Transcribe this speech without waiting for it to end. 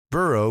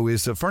Burrow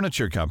is a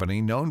furniture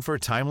company known for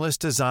timeless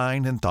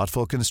design and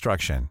thoughtful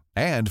construction,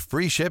 and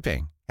free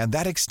shipping, and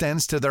that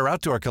extends to their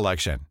outdoor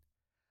collection.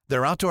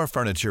 Their outdoor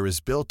furniture is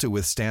built to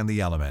withstand the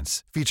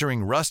elements,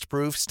 featuring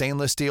rust-proof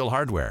stainless steel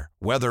hardware,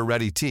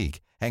 weather-ready teak,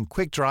 and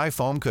quick-dry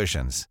foam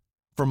cushions.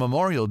 For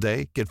Memorial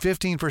Day, get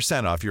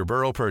 15% off your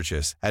Burrow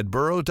purchase at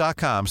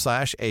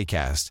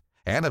burrow.com/ACAST,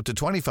 and up to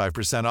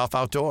 25% off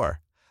outdoor.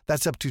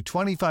 That's up to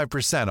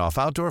 25% off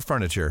outdoor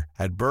furniture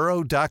at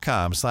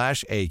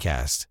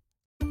burrow.com/ACAST.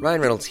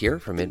 Ryan Reynolds here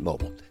from Mint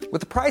Mobile.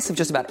 With the price of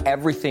just about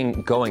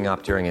everything going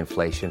up during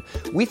inflation,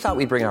 we thought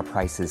we'd bring our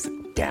prices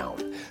down.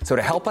 So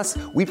to help us,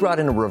 we brought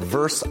in a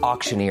reverse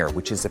auctioneer,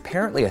 which is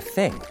apparently a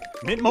thing.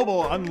 Mint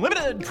Mobile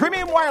Unlimited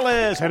Premium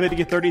Wireless. How to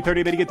get 30,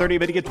 30, bit to get 30,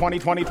 bit to get 20,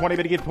 20, 20,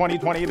 bit to get 20,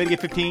 20, bit to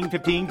get 15,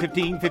 15,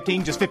 15,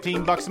 15, just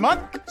 $15 a month?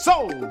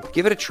 Sold!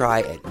 Give it a try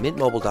at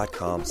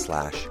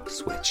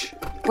mintmobile.com/switch.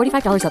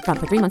 $45 up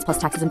front for 3 months plus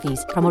taxes and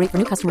fees. Promo rate for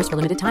new customers for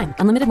limited time.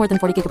 Unlimited more than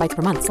 40 gigabytes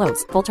per month.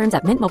 Slows full terms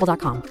at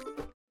mintmobile.com.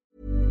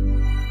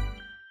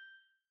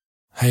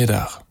 Hei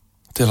der,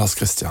 det Lars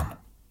Christian.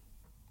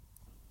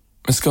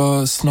 Vi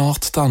skal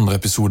snart til andre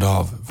episode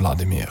av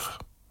Vladimir,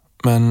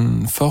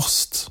 men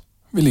først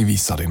vil jeg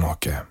vise deg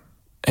noe.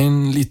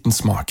 En liten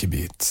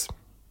smakebit.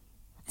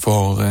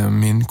 For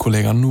min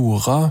kollega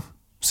Nora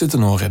sitter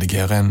nå og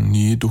redigerer en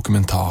ny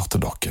dokumentar til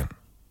dere.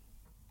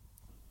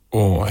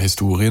 Og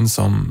historien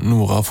som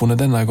Nora har funnet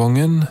denne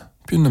gangen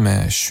begynner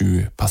med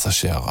 7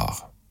 passasjerer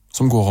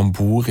som går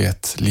ombord i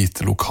et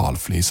lite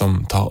lokalfly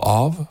som tar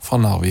av fra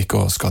Narvik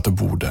og skal til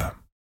Bodø.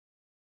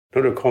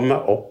 Når du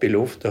kommer opp i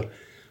lufta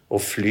og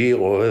flyr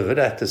over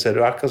dette, så er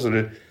du akkurat som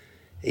du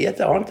i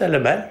et annet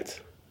element.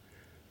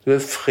 Du er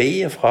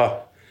fri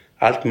fra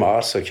alt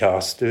mas og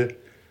kjas. Du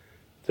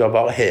har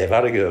bare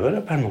hevet deg over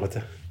det på en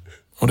måte.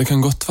 Og det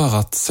kan godt være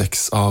at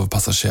 6 av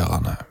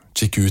passasjerene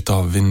kikker ut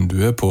av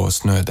vinduet på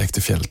snødekte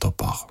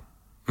fjelltopper.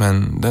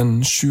 Men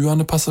den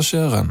 7.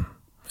 passasjeren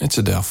er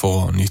ikke der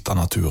for å nyte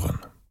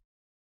naturen.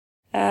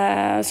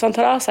 Så han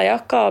tar av seg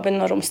jakka og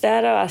begynner å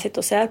romstere, og jeg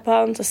sitter og ser på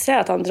han, så ser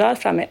jeg at han drar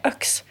frem en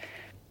øks.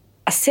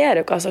 Jeg ser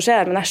jo hva som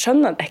skjer, men jeg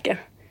skjønner det ikke.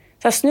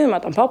 Så jeg snur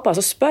meg til pappa, og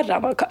så spør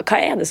jeg meg, hva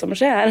er det som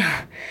skjer?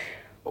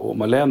 Og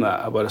Malene,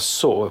 jeg bare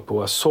så på,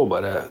 jeg så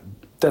bare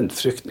den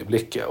frykten i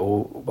blikket,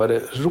 og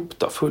bare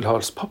ropte av full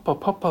hals, pappa,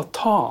 pappa,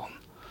 ta han.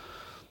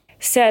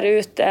 Ser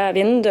ut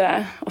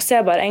vinduet, og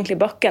ser bare egentlig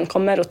bakken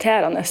komme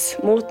roterende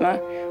mot meg,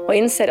 og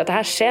innser at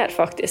dette skjer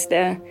faktisk.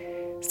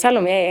 Selv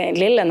om vi er i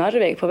lille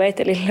Narvik på vei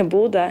til lille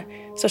Bodø,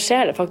 så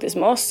skjer det faktisk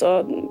med oss,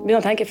 og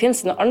begynner å tenke, finnes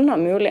det noen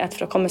annen mulighet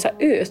for å komme seg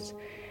ut?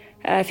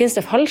 Finnes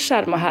det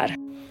fallskjermer her?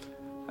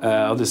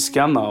 Jeg hadde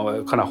scannet,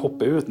 og kan jeg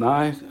hoppe ut?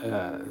 Nei,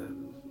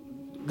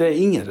 det er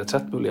ingen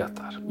retrettmulighet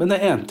der. Men det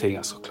er en ting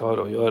jeg skal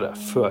klare å gjøre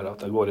før at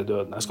jeg går i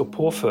døden. Jeg skal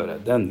påføre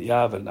den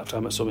jævelen der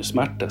fremme som i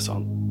smerte som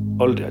han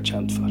aldri har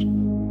kjent før.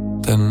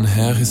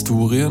 Denne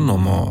historien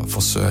om å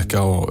forsøke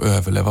å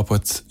overleve på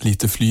et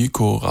lite fly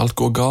hvor alt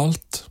går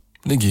galt,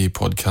 ligger i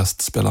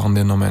podcastspilleren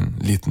din om en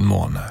liten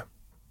måned.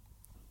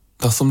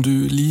 Dersom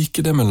du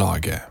liker det vi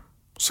lager,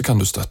 så kan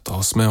du støtte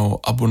oss med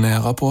å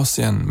abonnere på oss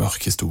i en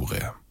mørk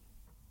historie.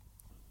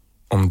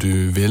 Om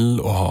du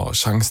vil og har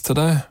sjans til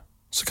det,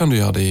 så kan du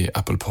gjøre det i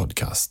Apple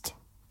Podcast,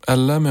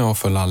 eller med å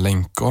følge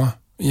lenka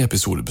i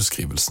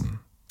episodebeskrivelsen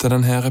til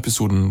denne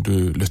episoden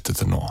du lytter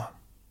til nå.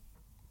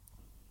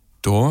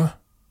 Da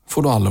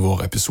får du alle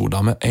våre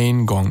episoder med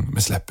en gang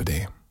vi slipper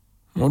de,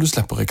 og du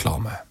slipper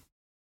reklame.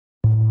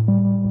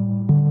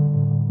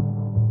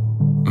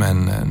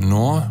 Men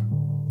nå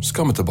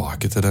skal vi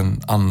tilbake til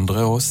den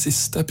andre og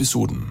siste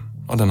episoden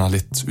av denne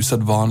litt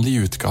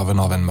usedvanlige utgaven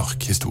av en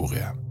mørk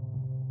historie.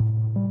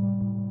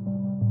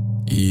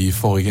 I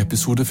forrige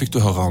episode fikk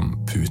du høre om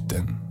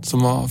Putin,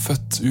 som var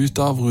født ut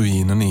av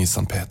ruinene i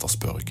St.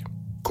 Petersburg,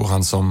 hvor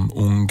han som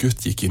ung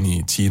gutt gikk inn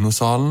i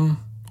kinosalen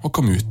og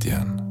kom ut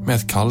igjen med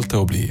et kall til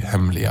å bli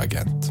hemmelig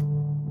agent.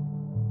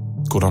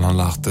 Hvordan han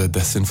lærte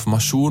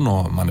desinformasjon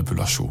og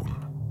manipulasjon,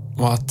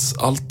 og at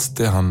alt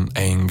det han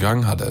en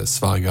gang hadde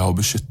sverget å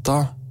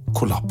beskytte,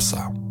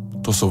 kollapset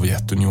da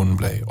Sovjetunionen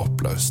ble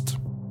oppløst,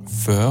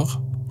 før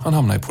han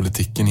havnet i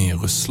politikken i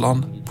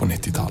Russland på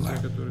 90-tallet.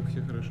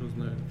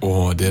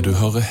 Og det du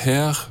hører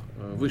her,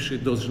 det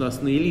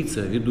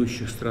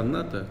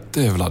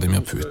er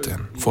Vladimir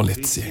Putin for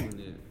litt siden,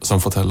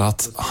 som forteller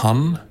at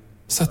han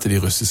setter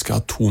de russiske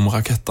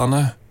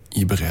atomrakettene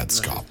i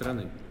beredskap.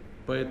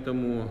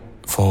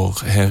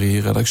 For her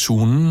i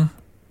redaksjonen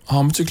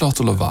har vi ikke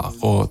klart å la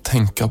være å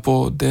tenke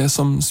på det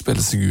som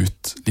spiller seg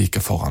ut like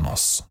foran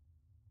oss.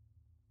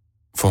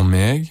 For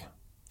meg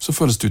så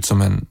føles det ut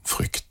som en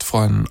frykt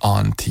fra en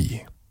annen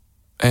tid.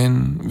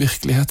 En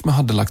virkelighet vi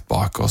hadde lagt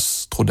bak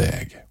oss, trodde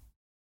jeg.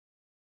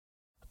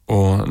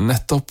 Og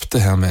nettopp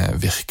det her med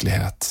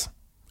virkelighet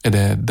er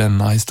det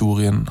denne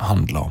historien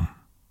handler om.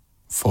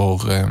 For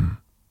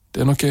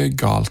det er noe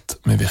galt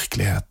med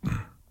virkeligheten.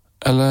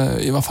 Eller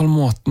i hvert fall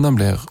måten den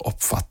blir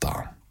oppfattet.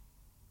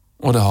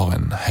 Og det har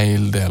en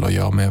hel del å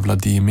gjøre med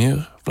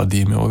Vladimir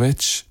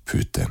Vladimirovich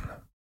Putin.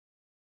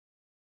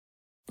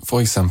 For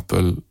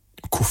eksempel,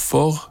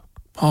 hvorfor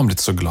har han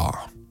blitt så glad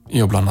i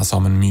å blande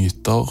sammen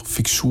myter,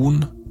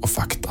 fiksjon og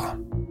fakta.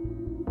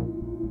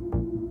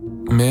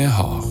 Vi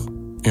har,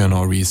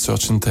 gjennom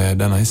researchen til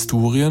denne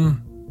historien,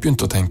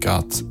 begynt å tenke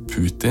at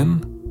Putin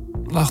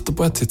lærte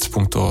på et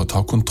tidspunkt å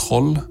ta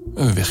kontroll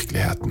over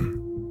virkeligheten.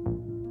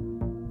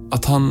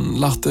 At han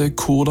lærte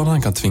hvordan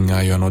han kan tvinge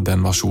gjennom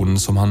den versjonen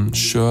som han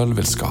selv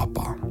vil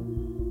skape.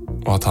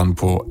 Og at han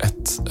på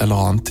et eller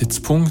annet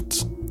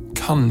tidspunkt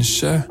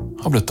kanskje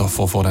har blitt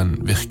offer for den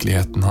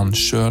virkeligheten han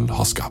selv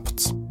har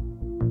skapt.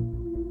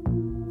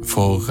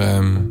 For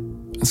en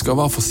skal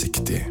være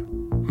forsiktig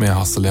med å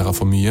harselere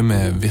for mye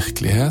med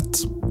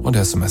virkelighet og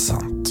det som er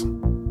sant.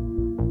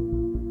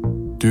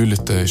 Du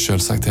lytter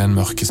selvsagt til en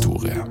mørk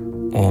historie,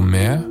 og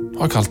vi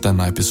har kalt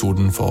denne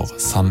episoden for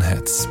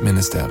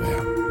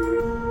Sannhetsministeriet.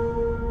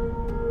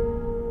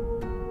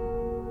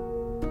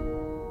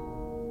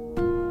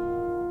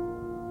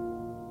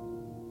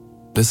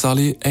 Det er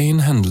særlig en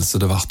hendelse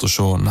det er verdt å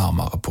se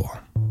nærmere på,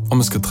 om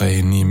vi skal tre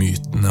inn i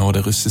mytene og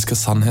det russiske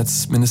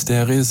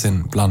sannhetsministeriet sin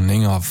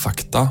blanding av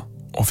fakta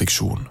og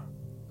fiksjon.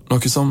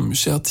 Noe som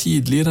skjer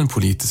tidlig i den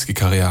politiske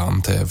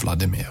karrieren til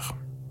Vladimir.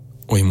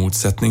 Og i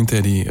motsetning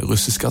til de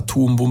russiske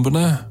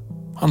atombombene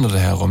handler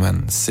det her om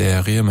en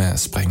serie med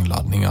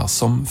sprengladninger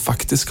som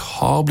faktisk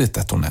har blitt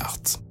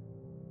detonert.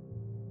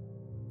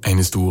 En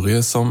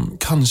historie som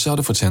kanskje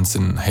hadde fortjent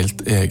sin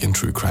helt egen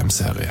true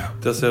crime-serie.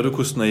 Der ser du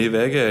hvordan naiv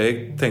jeg er. Jeg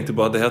tenkte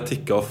bare at det her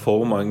tikker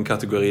for mange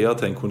kategorier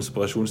til en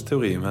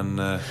konspirasjonsteori, men...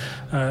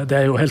 Det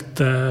er jo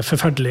helt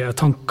forferdelige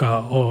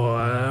tanker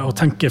å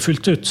tenke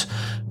fullt ut.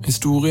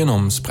 Historien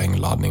om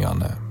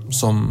sprengladningene,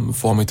 som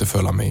får meg til å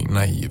føle meg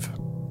naiv,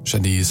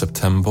 skjedde i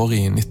september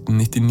i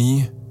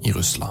 1999 i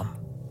Russland.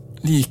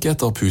 Like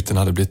etter Putin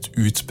hadde blitt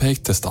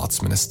utpekt til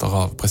statsminister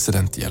av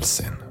president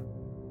Jeltsin.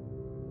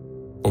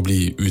 Å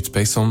bli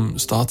utpekt som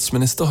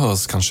statsminister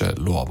høres kanskje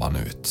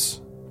lovende ut,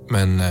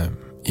 men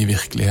i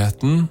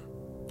virkeligheten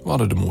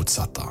var det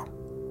motsatte.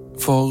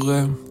 For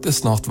det er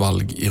snart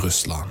valg i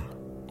Russland,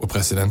 og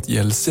president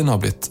Jeltsin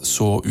har blitt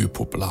så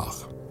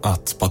upopulær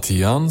at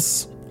partiet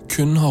hans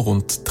kun har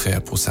rundt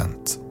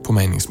 3% på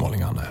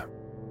meningsmålingene.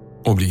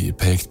 Å bli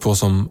pekt på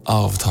som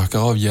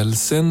arvtaker av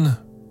Jeltsin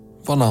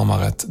var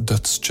nærmere et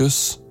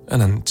dødskyss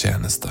enn en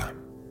tjeneste.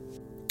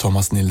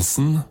 Thomas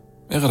Nilsen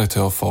er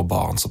redaktør for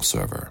Barents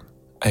Observer,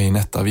 en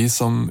nettavis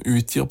som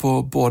utgir på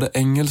både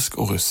engelsk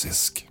og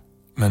russisk,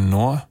 men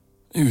nå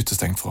er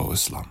utestengt fra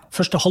Russland.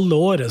 Første halve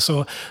året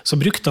så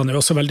brukte han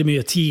jo også veldig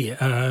mye tid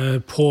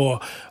på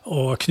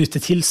å knytte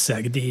til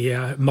seg de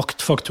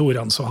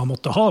maktfaktorene som han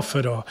måtte ha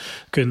for å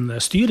kunne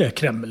styre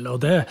Kreml,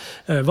 og det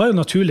var jo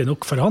naturlig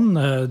nok for han,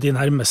 de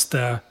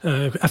nærmeste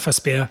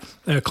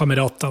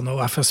FSB-kameratene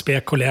og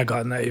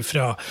FSB-kollegaene i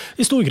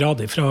stor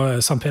grad fra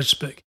St.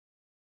 Petersburg.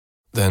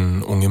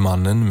 Den unge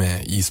mannen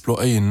med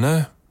isblå øyne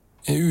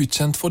er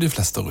ukjent for de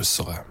fleste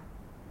russere.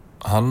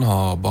 Han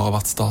har bare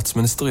vært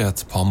statsminister i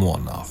et par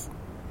måneder,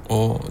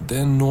 og det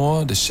er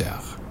nå det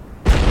skjer.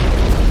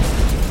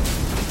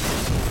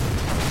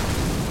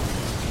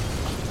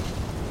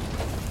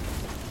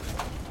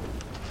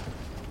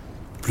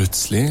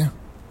 Plutselig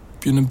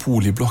begynner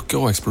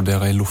boligblokker å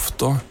eksplodere i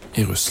lufta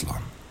i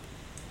Russland.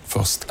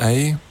 Først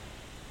ei,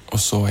 og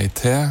så ei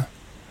til,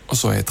 og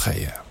så ei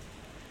tredje.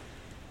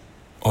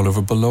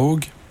 Oliver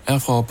Balog er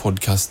fra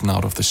podcasten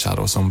Out of the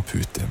Shadows om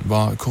Putin,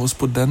 var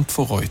korrespondent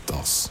for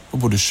Reuters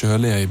og bodde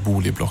selv i en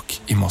boligblokk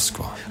i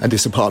Moskva. And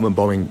this apartment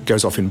bombing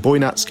goes off in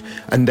Buynatsk,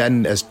 and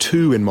then there's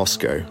 2 in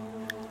Moscow,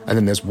 and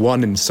then there's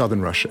 1 in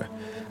southern Russia.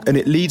 And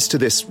it leads to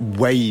this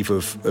wave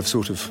of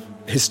sort of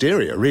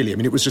hysteria, really. I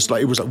mean, it was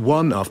like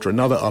one after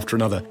another after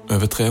another.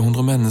 Over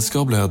 300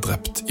 mennesker ble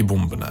drept i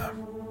bombene.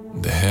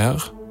 Det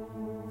her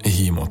er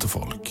hjemme til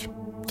folk,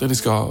 der de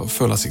skal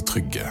føle seg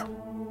trygge.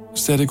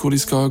 Stedet hvor de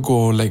skal gå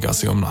og legge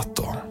seg om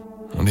natta.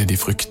 Og det de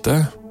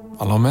frykter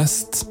aller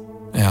mest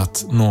er at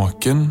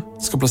noen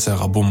skal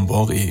plassere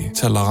bomber i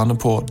kjellerne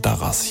på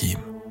deres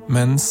hjem,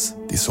 mens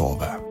de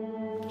sover.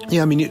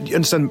 Yeah, I mean, you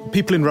understand,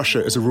 people in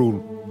Russia, as a rule,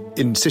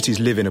 in cities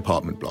live in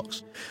apartment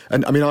blocks.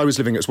 And I mean, I was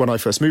living as when I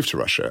first moved to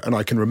Russia, and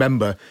I can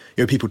remember,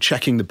 people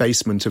checking the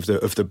basement of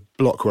the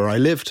block where I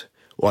lived,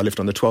 or I lived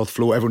on the 12th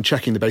floor, everyone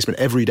checking the basement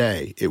every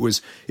day. It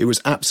was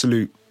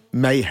absolute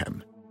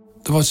mayhem.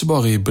 Det var ikke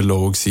bare i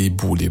Belogs i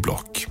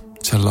boligblokk.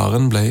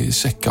 Kjelleren ble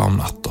sjekket om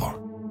natta.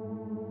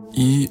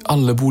 I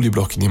alle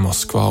boligblokkene i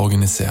Moskva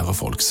organiserer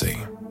folk seg,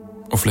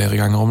 og flere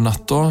ganger om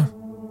natta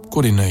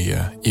går de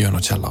nøye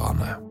gjennom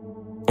kjellerene.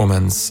 Og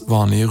mens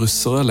vanlige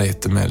russere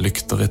leter med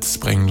lykter etter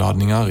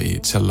sprengladninger i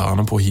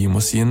kjellerene på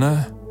hjemmene sine,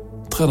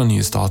 trer den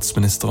nye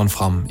statsministeren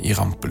fram i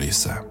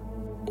rampelyset,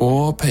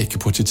 og peker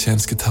på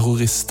tsjetsjenske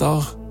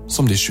terrorister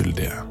som de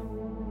skyldige.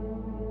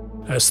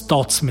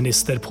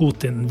 Statsminister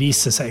Putin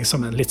viser seg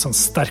som en litt sånn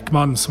sterk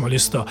mann som har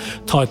lyst til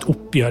å ta et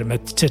oppgjør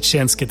med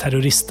tsjetsjenske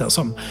terrorister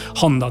som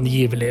han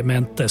angivelig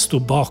mente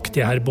stod bak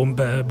de her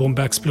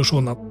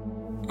bombeeksplosjonene.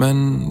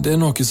 Men det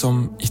er noe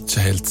som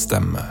ikke helt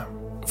stemmer,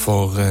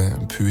 for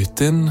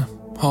Putin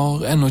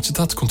har ennå ikke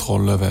tatt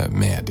kontroll over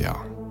media.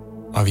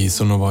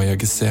 Avisa Novaja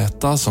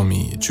Gazeta, som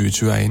i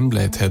 2021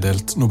 ble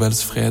tildelt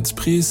Nobels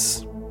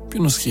fredspris,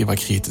 begynner å skrive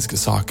kritiske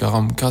saker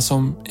om hva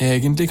som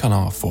egentlig kan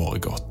ha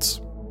foregått.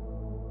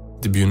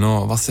 De begynner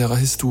å versere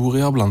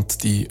historier blant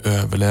de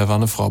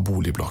overlevende fra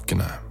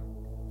boligblokkene.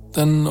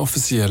 Den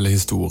offisielle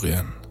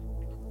historien,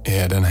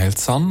 den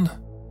helt sann?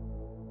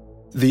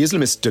 The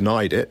Islamists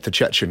denied it. The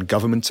Chechen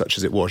government, such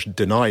as it was,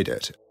 denied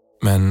it.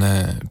 Men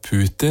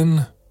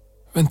Putin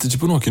venter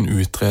ikke på noen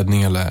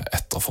utredning eller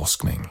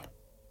etterforskning.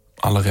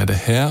 Allerede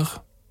her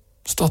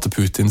starter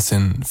Putin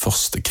sin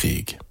første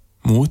krig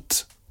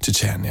mot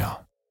Tsjetsjenia.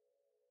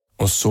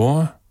 Og så,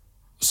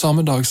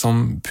 samme dag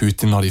som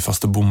Putin lar de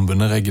første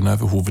bombene regne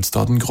over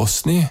hovedstaden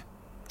Grozny,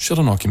 skjer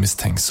det noe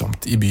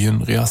mistenksomt i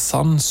byen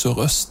Ryazan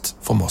sørøst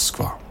for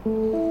Moskva.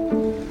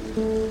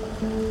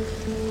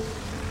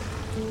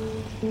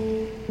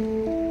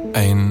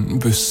 En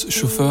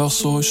bussjåfør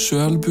så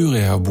selv bor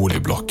i av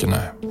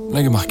boligblokkene,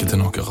 legger merke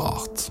til noe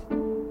rart.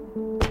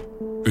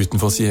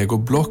 Utenfor sin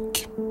egen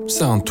blokk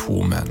ser han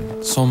 2 menn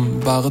som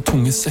bærer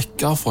tunge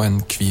sekker fra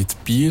en hvit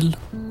bil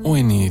og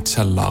inn i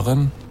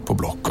kjelleren på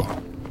blokka.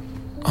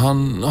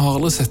 Han har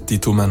aldri sett de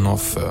 2 mennene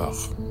før.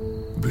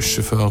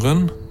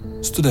 Bussjåføren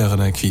studerer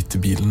den hvite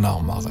bilen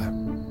nærmere.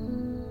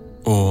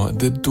 Og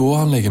det da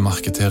han legger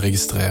merke til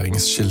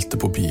registreringsskiltet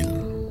på bilen.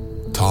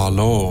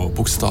 Taler og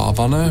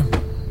bokstavene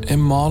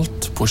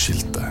malt på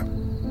skiltet.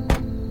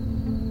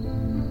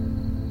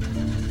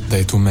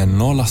 De 2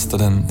 mennene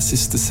laster den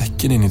siste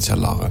sekken inn i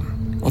kjelleren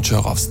og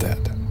kjører av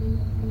sted.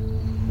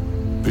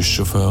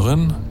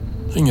 Bussjåføren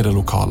ringer det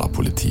lokale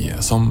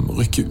politiet, som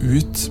rykker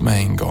ut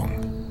med en gang.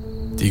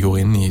 De går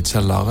inn i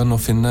kjelleren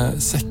og finner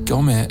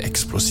sekker med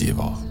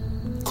eksplosiver,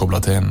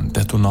 koblet til en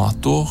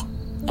detonator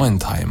og en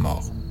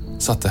timer,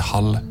 satt til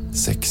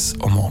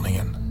 5:30 om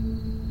morgenen.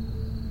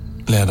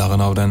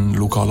 Lederen av den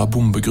lokale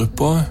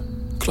bombegruppa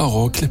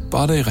klarer å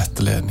klippe de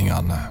rette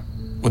ledningene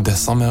og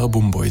desarmere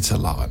bomba i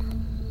kjelleren.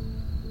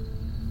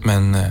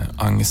 Men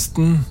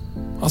angsten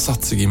har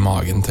satt seg i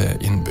magen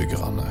til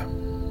innbyggerne.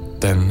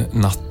 Den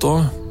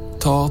natta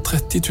tar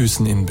 30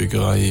 000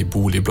 innbyggere i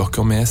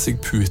boligblokker med seg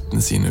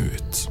putene sine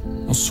ut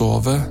og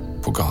sover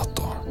på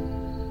gata.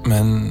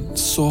 Men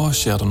så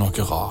skjer det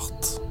noe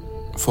rart,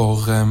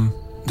 for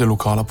det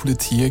lokale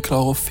politiet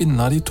klarer å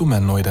finne de 2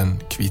 mennene i den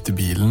hvite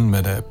bilen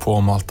med det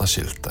påmalte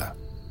skiltet.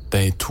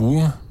 De 2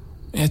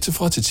 ikke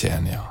fra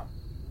Tsjetsjenia.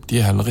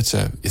 De heller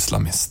ikke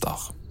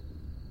islamister.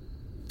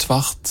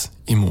 Tvert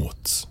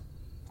imot.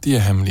 De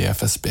hemmelige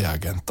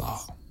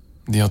FSB-agenter.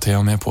 De har til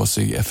og med på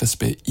seg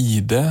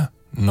FSB-ID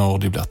når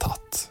de blir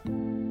tatt.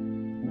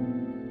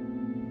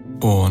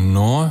 Og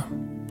nå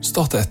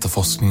starter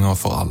etterforskningen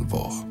for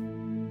alvor.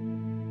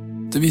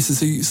 Det viser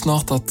seg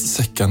snart at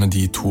sekkene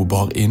de 2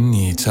 bar inn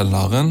i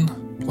kjelleren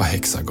var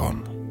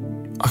heksagon.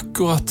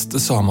 Akkurat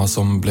det samme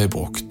som ble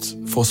brukt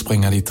for å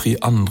sprenge de 3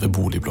 andre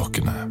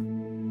boligblokkene.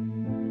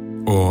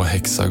 Og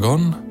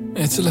heksagon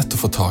ikke lett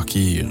å få tak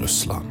i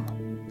Russland.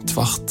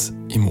 Tvert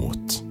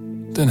imot.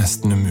 Det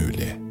nesten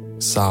umulig,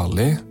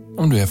 særlig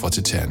om du fra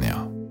Tsjetsjenia.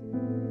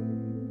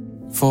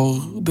 For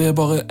det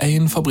bare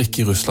 1 fabrikk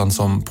i Russland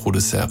som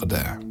produserer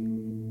det.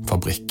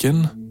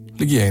 Fabrikken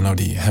ligger i en av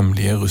de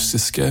hemmelige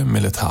russiske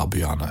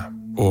militærbyene,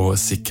 og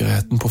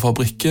sikkerheten på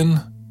fabrikken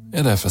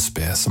det FSB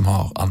som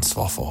har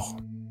ansvar for.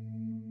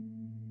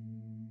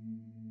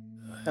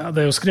 Ja,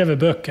 det jo skrevet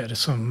bøker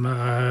som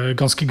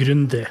ganske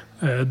grundig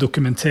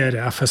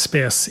dokumenterer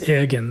FSBs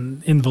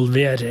egen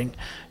involvering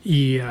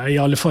i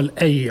alle fall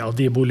en av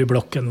de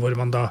boligblokkene hvor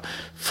man da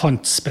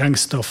fant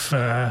sprengstoff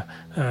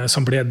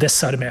som ble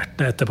desarmert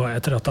etterpå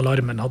etter at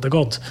alarmen hadde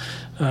gått,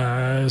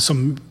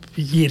 som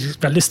gir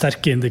veldig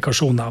sterke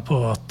indikasjoner på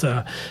at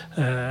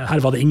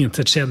her var det ingen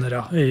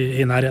tsjetsjenere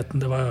i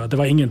nærheten. Det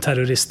var ingen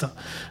terrorister.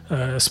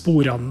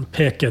 Sporene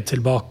peker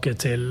tilbake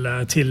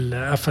til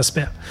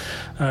FSB.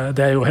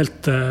 Det jo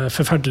helt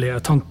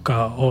forferdelige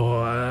tanker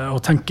å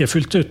tenke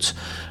fullt ut.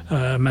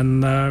 Men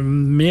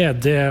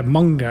med det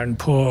mangelen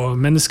på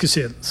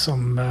menneskesyn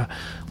som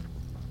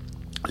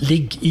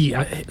ligger i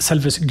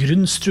selve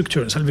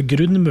grunnstrukturen, selve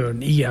grunnmuren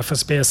i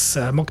FSBs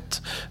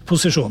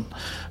maktposisjon,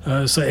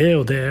 så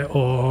jo det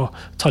å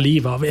ta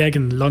livet av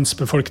egen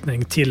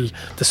landsbefolkning til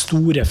det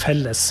store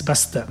felles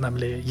beste,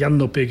 nemlig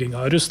gjenoppbygging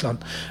av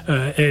Russland,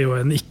 jo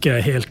en ikke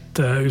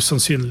helt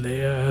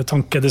usannsynlig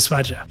tanke,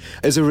 dessverre.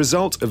 As a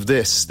result of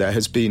this, there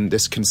has been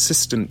this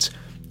consistent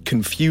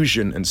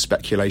confusion and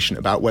speculation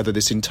about whether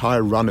this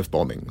entire run of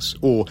bombings,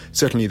 or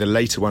certainly the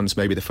later ones,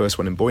 maybe the first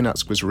one in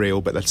Boynatsk was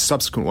real, but the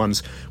subsequent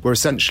ones were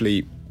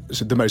essentially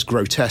the most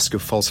grotesque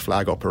of false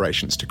flag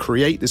operations to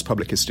create this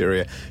public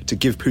hysteria, to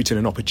give Putin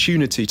an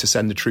opportunity to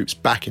send the troops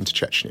back into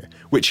Chechnya,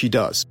 which he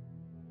does.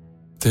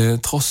 Til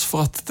tross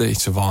for at det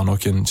ikke var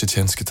noen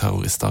tsjetsjenske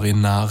terrorister i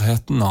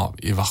nærheten av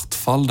i hvert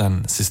fall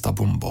den siste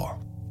bomba,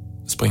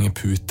 sprenger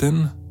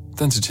Putin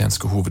den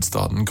tsjetsjenske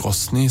hovedstaden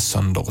Grozny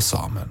sønder og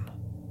sammen.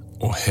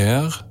 Og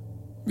her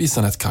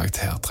viser han et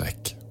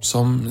karaktertrekk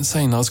som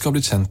senere skal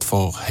bli kjent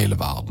for hele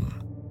verden.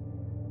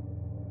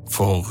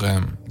 For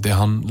det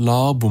han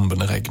lar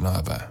bombene regne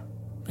over,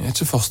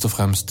 ikke først og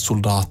fremst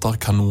soldater,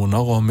 kanoner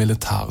og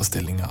militære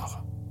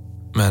stillinger,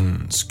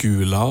 men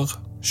skoler,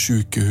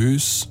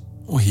 sykehus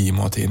og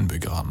himer til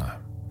innbyggerne.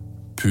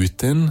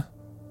 Putin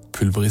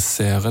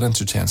pulveriserer den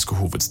tsjetsjenske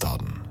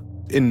hovedstaden.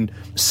 In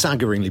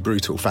staggeringly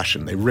brutal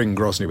fashion, they ring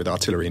Grozny with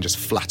artillery and just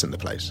flatten the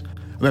place.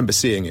 I remember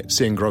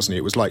seeing Grozny.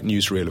 It was like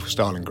newsreel of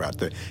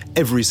Stalingrad.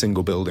 Every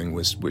single building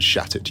was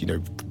shattered.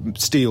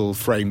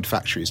 Steel-framed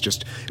factories.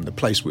 The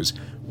place was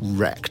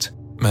wrecked.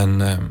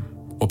 Men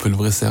å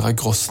pulverisere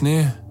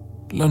Grozny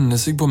lønner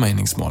seg på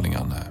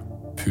meningsmålingene.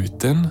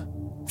 Putin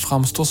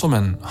framstår som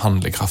en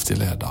handlekraftig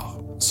leder,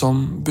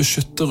 som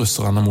beskytter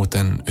russerne mot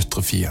en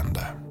ytre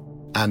fiende.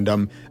 And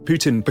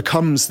Putin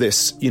becomes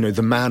this,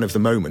 the man of the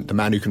moment, the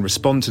man who can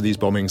respond to these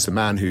bombings, the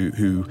man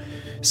who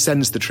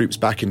sends the troops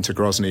back into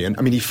Grozny.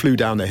 And he flew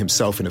down there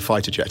himself in a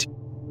fighter jet.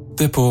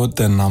 Det på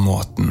denne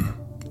måten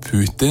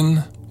Putin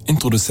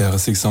introduserer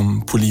seg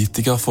som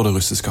politiker for det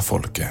russiske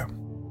folket.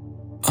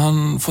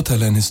 Han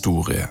forteller en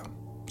historie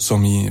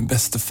som i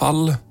beste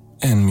fall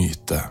en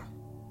myte,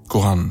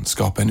 hvor han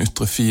skaper en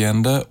ytre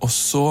fiende, og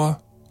så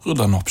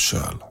rydder han opp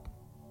selv.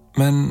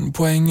 Men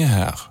poenget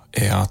her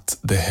at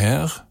det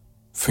her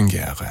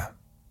fungerer.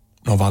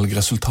 Når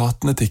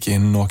valgresultatene tikker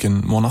inn noen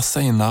måneder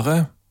senere,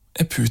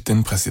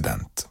 Putin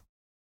president.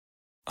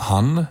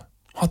 Han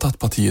har tatt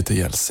partiet til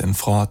Jeltsin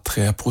fra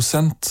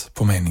 3%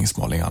 på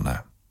meningsmålingene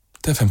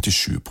til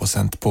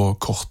 57% på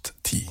kort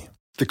tid.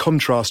 The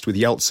contrast with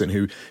Yeltsin,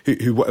 who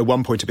at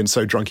one point had been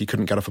so drunk he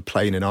couldn't get off a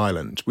plane in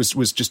Ireland,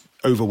 was just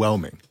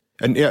overwhelming.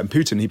 And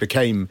Putin, he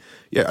became,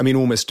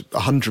 almost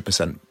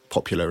 100%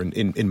 popular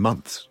in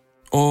months.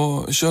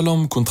 Og selv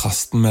om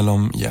kontrasten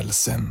mellom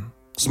Jeltsin,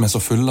 som så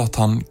full at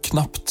han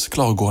knapt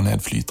klarer å gå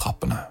ned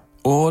flytrappene,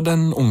 og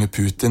den unge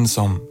Putin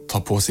som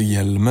tar på seg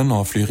hjelmen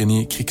og flyr inn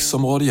i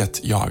krigsområdet i et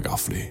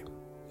jagerfly,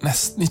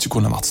 nesten ikke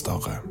kunne vært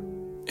større,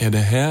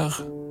 det her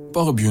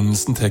bare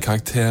begynnelsen til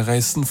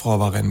karakterreisen fra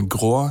å være en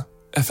grå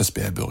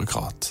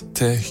FSB-byråkrat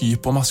til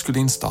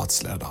hypermaskulin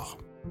statsleder.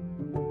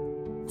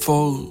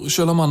 For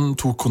selv om han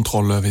tok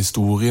kontroll over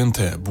historien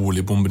til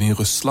boligbomben i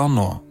Russland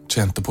og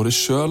tjente på det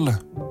selv,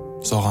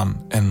 så har han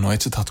ennå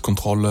ikke tatt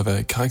kontroll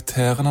over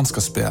karakteren han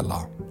skal spille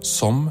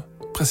som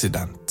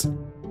president.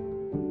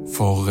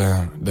 For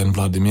den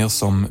Vladimir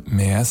som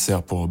vi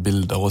ser på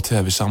bilder og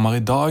TV-skjermer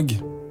i dag,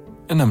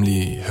 nemlig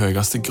i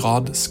høyeste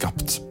grad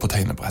skapt på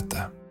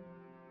tegnebrettet.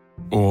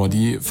 Og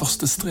de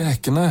første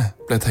strekene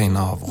ble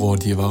tegnet av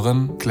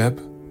rådgiveren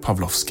Gleb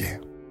Pavlovsky.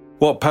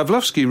 What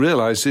Pavlovsky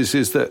realizes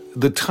is that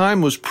the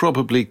time was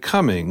probably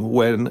coming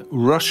when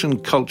Russian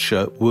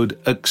culture would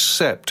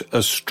accept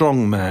a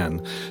strong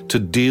man to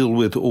deal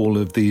with all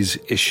of these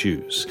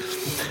issues.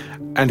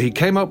 And he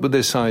came up with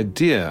this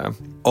idea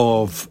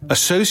of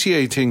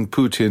associating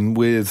Putin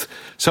with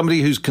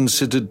somebody who's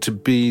considered to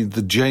be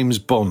the James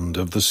Bond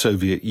of the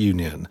Soviet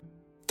Union.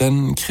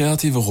 Den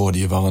kreative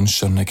rådgiveren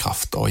skjønner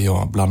kraften i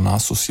å blande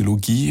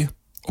sosiologi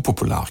og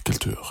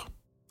populærkultur.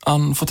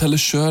 Han forteller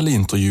selv i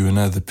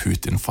intervjuene The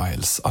Putin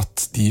Files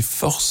at de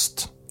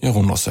først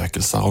gjør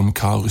undersøkelser om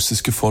hva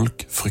russiske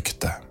folk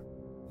frykter.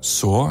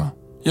 Så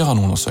gjør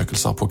han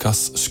undersøkelser på hva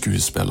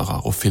skuespillere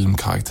og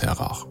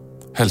filmkarakterer,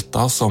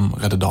 helter som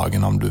redder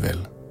dagen om du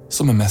vil,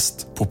 som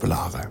mest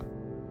populære.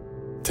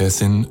 Til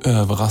sin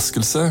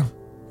overraskelse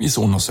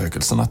viser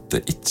undersøkelsen at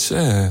det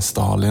ikke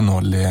Stalin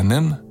og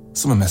Lenin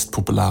som mest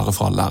populære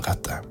fra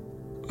lerretet,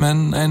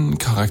 men en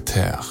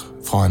karakter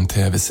fra en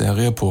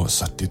TV-serie på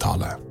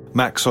 70-tallet.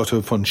 Max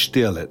Otto von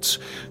Stierlitz,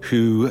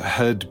 who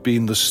had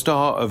been the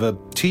star of a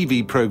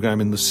TV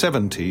program in the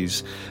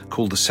 70s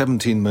called The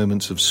 17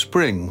 Moments of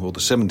Spring, or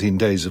The 17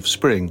 Days of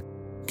Spring.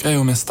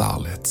 Greia med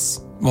Stierlitz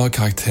var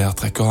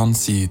karaktertrekker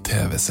hans i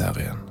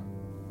TV-serien.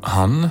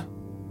 Han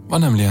var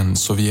nemlig en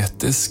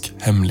sovjetisk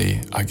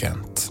hemmelig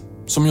agent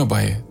som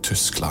jobbet i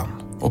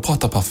Tyskland og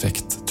pratet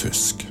perfekt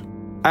tysk.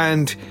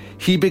 And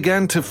he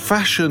began to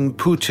fashion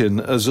Putin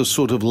as a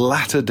sort of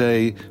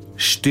latter-day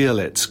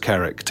Stierlitz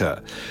character.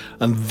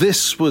 And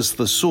this was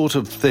the sort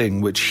of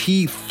thing which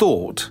he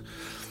thought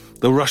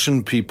the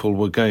Russian people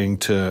were going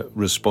to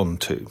respond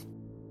to.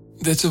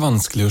 Det ikke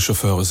vanskelig å se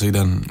for seg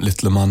den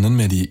lille mannen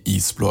med de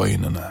isblå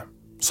øynene,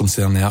 som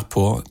ser ned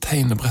på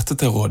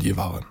tegnebrettet til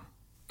rådgiveren,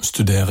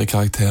 studerer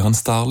karakteren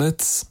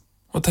Stierlitz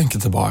og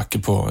tenker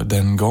tilbake på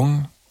den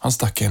gang han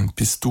stakk en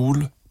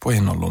pistol på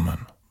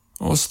innerlommen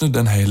og snudde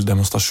en hel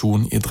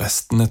demonstrasjon i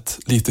Dresden et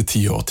lite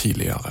 10 år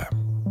tidligere.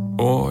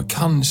 Og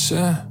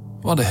kanskje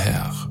var det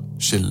her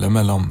skillet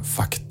mellom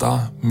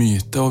fakta,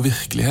 myte og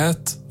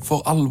virkelighet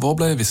for alvor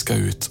ble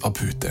visket ut av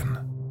Putin.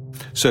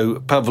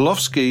 So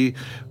Pavlovsky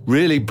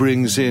really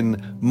brings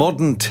in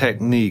modern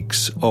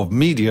techniques of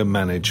media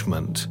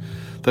management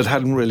that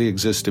hadn't really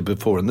existed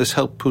before, and this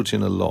helped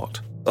Putin a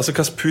lot. Altså,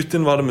 hva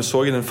Putin var det vi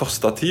så i den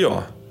første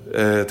tiden,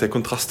 til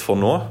kontrast for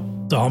nå?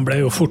 Han ble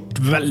jo fort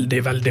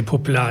veldig, veldig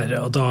populær,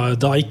 og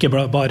da ikke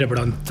bare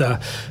blant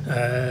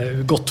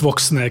godt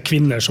voksne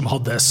kvinner som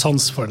hadde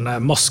sans for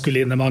den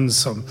maskuline mannen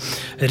som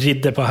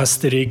ridde på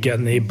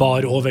hesteryggen i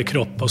bar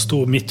overkropp og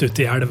sto midt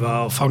ute i elva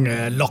og fange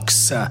laks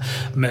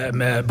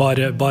med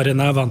bare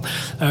nevene.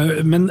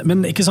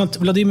 Men ikke sant,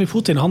 Vladimir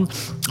Putin,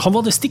 han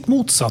var det stikk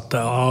motsatte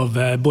av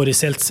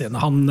Boris Jeltsin.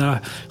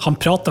 Han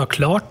pratet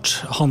klart,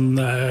 han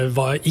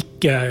var ikke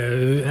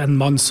en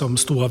mann som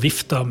stod og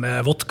vifta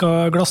med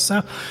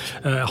vodkaglasset.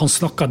 Han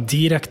snakket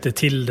direkte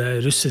til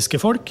det russiske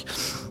folk.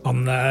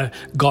 Han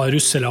ga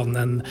Russland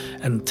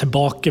en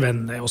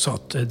tilbakevendende, og sa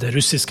at det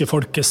russiske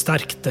folket er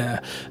sterkt,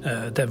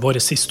 det er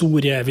vår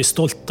historie, vi er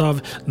stolt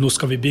av, nå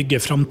skal vi bygge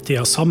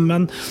fremtiden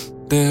sammen.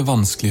 Det er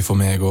vanskelig for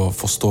meg å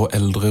forstå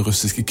eldre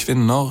russiske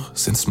kvinner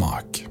sin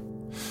smak.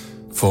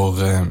 For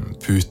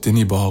Putin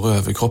i bare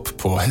overkropp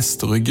på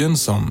hesteryggen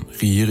som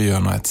rir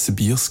gjennom et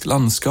sibirsk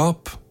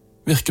landskap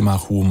virker mer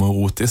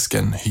homoerotisk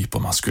enn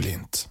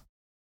hypermaskulint.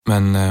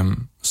 Men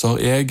så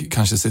har jeg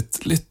kanskje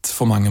sett litt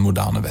for mange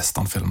moderne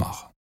westernfilmer.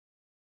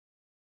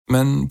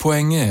 Men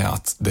poenget er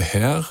at det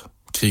her,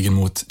 krigen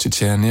mot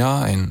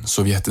Tsjetsjenia, en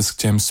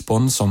sovjetisk James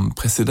Bond som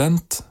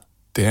president,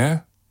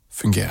 det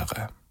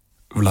fungerer.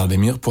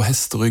 Vladimir på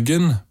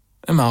hesteryggen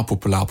er mer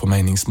populær på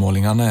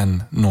meningsmålingene enn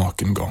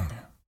noen gang.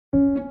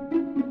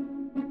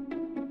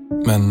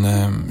 Men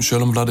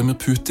selv om Vladimir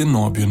Putin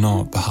nå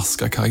begynner å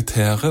beherske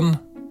karakteren,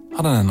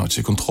 hadde han ennå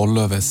ikke kontroll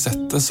over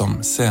settet som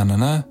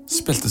scenene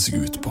spilte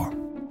seg ut på.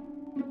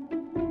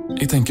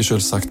 Jeg tenker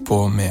selvsagt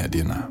på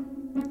mediene.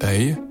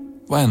 De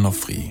var ennå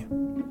fri.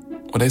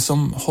 Og de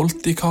som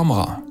holdt i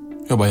kamera,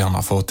 jobbet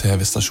gjerne for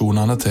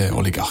TV-stasjonene til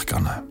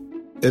oligarkene.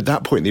 At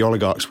that point, the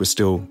oligarchs were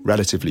still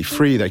relatively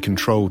free. They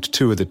controlled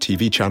 2 of the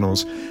TV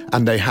channels,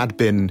 and they had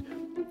been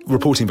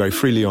reporting very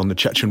freely on the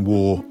Chechen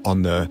war,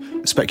 on the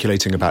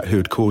speculating about who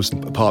had caused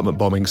apartment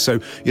bombings. So,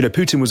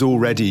 Putin was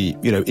already,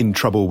 in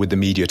trouble with the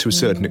media to a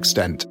certain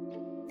extent.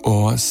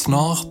 Og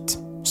snart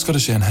skal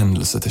det skje en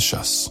hendelse til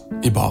sjøs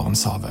i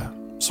Barentshavet,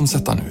 som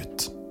setter han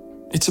ut.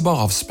 Ikke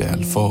bare av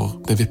spill, for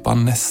det vipper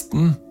han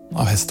nesten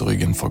av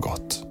hesteryggen for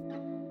godt.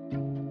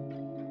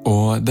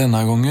 Og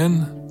denne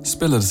gangen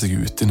spiller det seg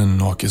ut innen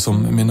noe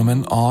som minner om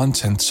en annen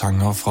kjent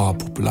sjanger fra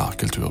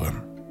populærkulturen.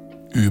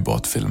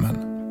 Ubåtfilmen.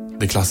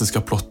 Det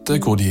klassiske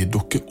plottet hvor de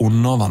dukker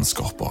under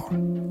vannskorper,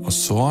 og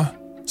så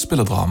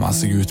spiller dramaet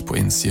seg ut på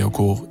innsida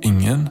hvor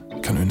ingen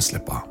kan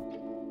unnslippe.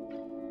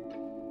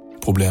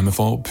 Problemet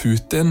for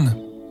Putin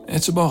er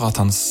ikke bare at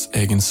hans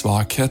egen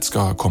svakhet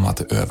skal komme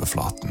til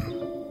overflaten,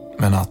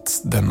 men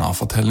at denne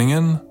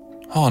fortellingen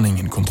har han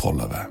ingen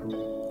kontroll over.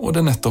 Og det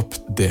er nettopp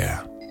det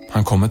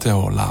han kommer til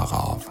å lære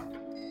av.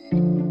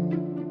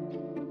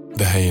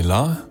 Det hele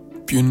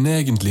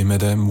begynner egentlig med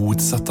det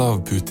motsatte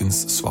av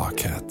Putins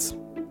svakhet.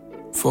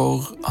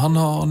 For han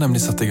har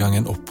nemlig satt i gang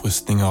en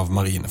opprustning av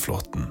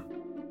marineflåten.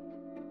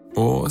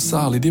 Og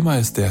særlig de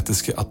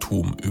majestetiske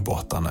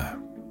atomubåtene.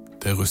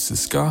 Det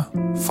russiske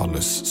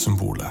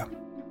phallus-symbolet.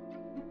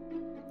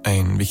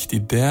 En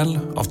viktig del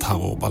av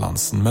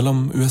terrorbalansen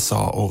mellom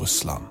USA og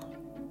Russland.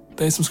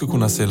 De som skal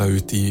kunne seile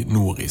ut i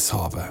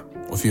Nordishavet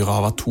og fyre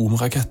av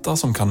atomraketter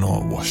som kan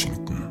nå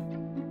Washington.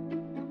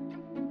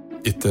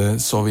 Etter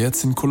Sovjet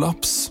sin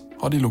kollaps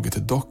har de ligget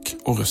til dokk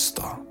og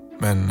rusta,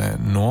 men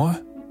nå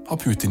har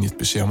Putin gitt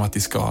beskjed om at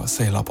de skal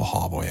seile på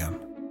havet igjen.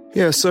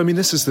 Yeah, so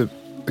this is the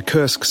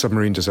Kursk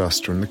submarine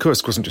disaster, and the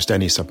Kursk wasn't just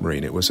any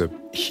submarine, it was a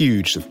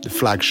huge, the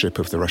flagship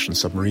of the Russian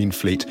submarine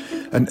fleet,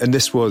 and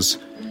this was,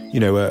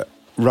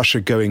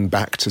 Russia going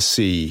back to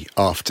sea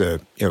after,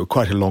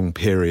 quite a long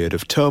period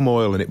of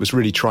turmoil, and it was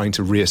really trying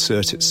to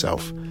reassert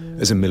itself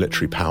as a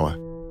military power.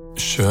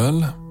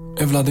 Selv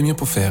er Vladimir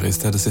på ferie i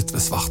stedet sitt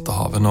ved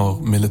Svartehavet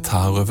når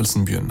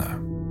militærøvelsen begynner.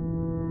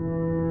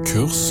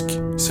 Kursk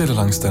seiler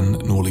langs den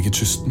nordlige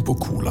kysten på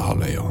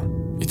Kolahalvøya,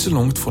 ikke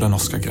langt fra den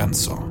norske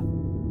grensa.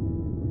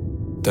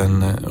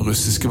 Den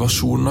russiske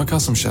versjonen av hva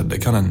som skjedde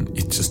kan en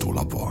ikke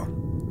stole på,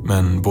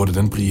 men både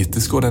den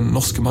britiske og den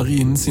norske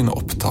marinen sine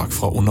opptak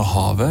fra under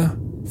havet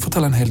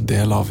forteller en hel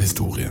del av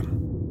historien.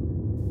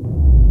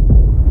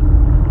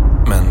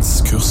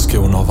 Mens Kursk er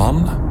under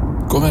vann,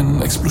 går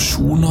en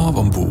eksplosjon av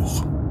ombord.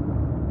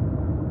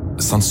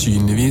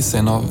 Sannsynligvis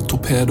en av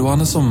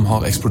torpedoene som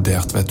har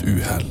eksplodert ved et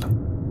uhell.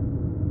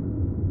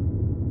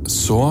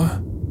 Så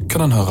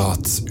kan en høre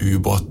at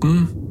ubåten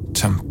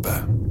kjemper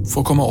for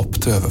å komme opp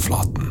til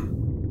overflaten.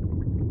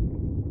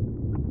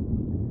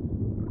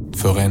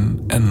 Før en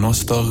enda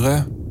større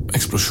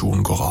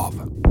eksplosjon går av.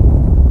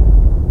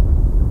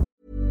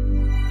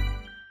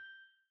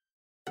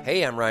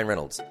 Hey, I'm Ryan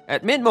Reynolds.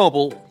 At Mint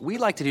Mobile, we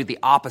like to do the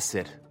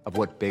opposite of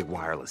what Big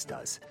Wireless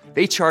does.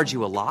 They charge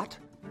you a lot,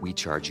 we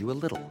charge you a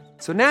little.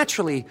 So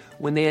naturally,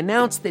 when they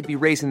announced they'd be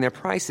raising their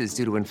prices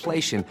due to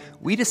inflation,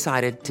 we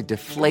decided to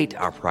deflate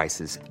our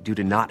prices due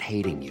to not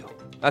hating you.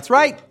 That's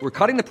right. We're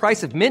cutting the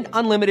price of Mint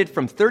Unlimited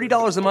from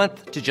 $30 a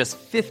month to just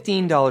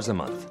 $15 a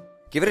month.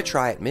 Give it a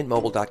try at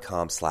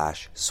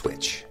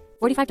mintmobile.com/switch.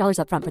 $45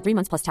 up front for 3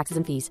 months plus taxes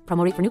and fees.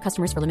 Promo rate for new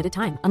customers for limited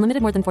time.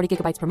 Unlimited more than 40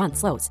 gigabytes per month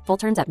slows. Full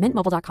terms at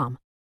mintmobile.com.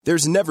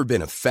 There's never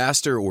been a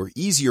faster or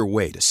easier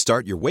way to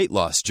start your weight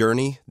loss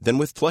journey than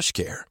with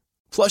PlushCare.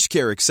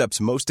 PlushCare accepts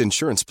most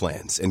insurance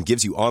plans and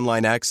gives you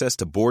online access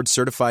to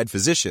board-certified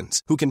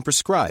physicians who can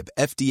prescribe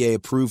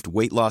FDA-approved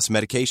weight loss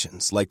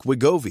medications like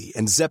Wegovy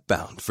and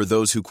Zepbound for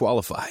those who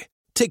qualify.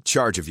 Take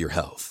charge of your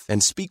health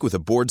and speak with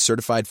a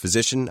board-certified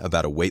physician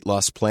about a weight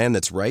loss plan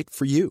that's right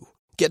for you.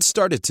 Get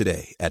started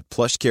today at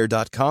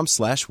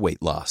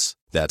plushcare.com/weight-loss.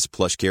 That's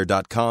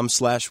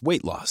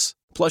plushcare.com/weight-loss.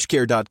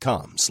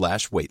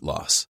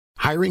 plushcare.com/weight-loss.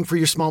 Hiring for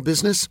your small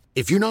business?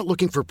 If you're not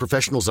looking for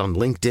professionals on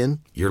LinkedIn,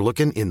 you're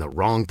looking in the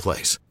wrong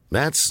place.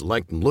 That's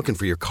like looking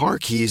for your car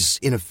keys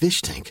in a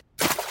fish tank.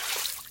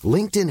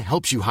 LinkedIn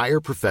helps you hire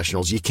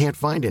professionals you can't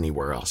find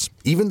anywhere else,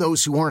 even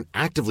those who aren't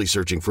actively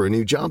searching for a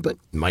new job but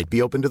might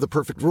be open to the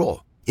perfect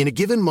role. In a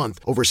given month,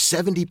 over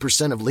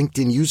 70% of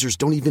LinkedIn users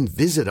don't even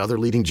visit other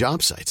leading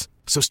job sites.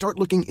 So start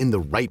looking in the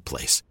right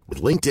place.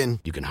 With LinkedIn,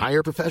 you can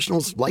hire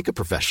professionals like a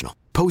professional.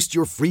 Post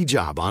your free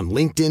job on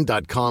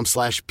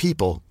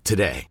linkedin.com/people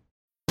today.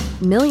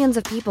 Millions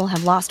of people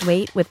have lost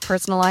weight with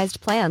personalized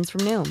plans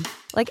from Noom.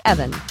 Like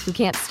Evan, who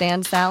can't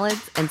stand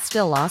salads and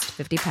still lost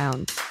 50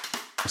 pounds.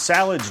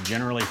 Salads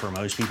generally for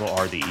most people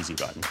are the easy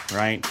button,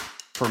 right?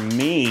 For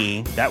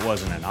me, that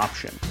wasn't an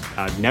option.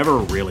 I never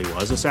really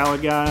was a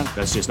salad guy.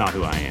 That's just not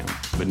who I am.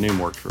 But Noom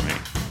worked for me.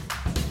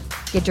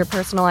 Get your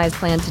personalized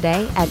plan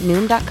today at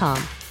Noom.com.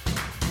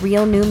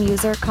 Real Noom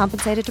user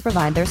compensated to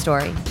provide their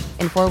story.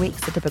 In 4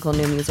 weeks, the typical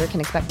Noom user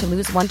can expect to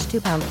lose 1 to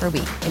 2 pounds per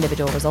week.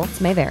 Individual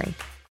results may vary.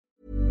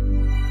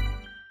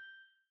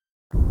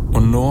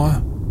 Og nå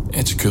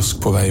ikke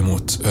Kursk på vei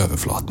mot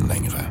overflaten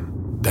lengre.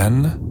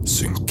 Den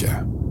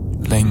synker.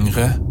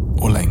 Lengre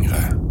og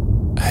lengre.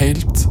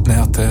 Helt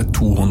ned til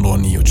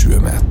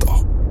 229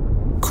 meter.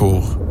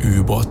 Hvor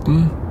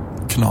ubåten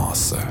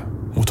knaser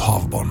mot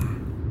havbonden.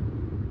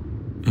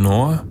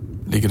 Nå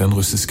ligger den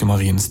russiske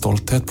marinens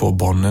stolthet på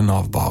bonden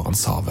av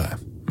Barentshavet,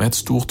 med et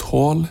stort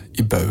hål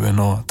I baugen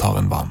og tar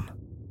en vann.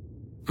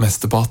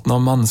 Mesteparten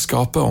av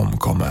mannskapet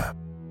omkommer,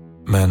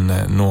 men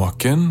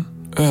noen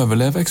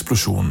overlever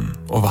eksplosjonen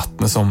og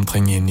vattnet som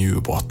trenger inn I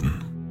ubåten.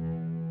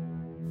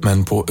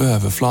 Men på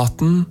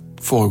overflaten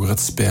foregår et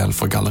spel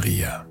for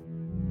galleriet.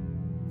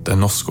 Den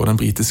norske og den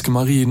britiske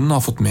marinen har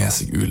fått med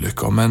seg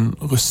ulykker, men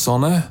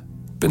russerne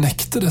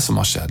benekter det som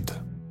har skjedd.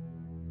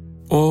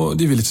 Og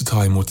de vil ikke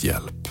ta imot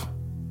hjelp.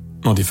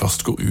 Når de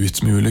først går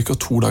ut med ulykker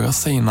 2 dager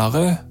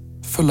senere,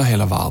 følger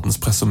hele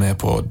verdenspressen med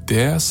på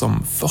det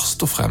som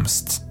først og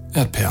fremst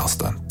et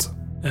PR-stunt.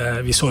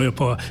 Vi så jo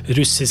på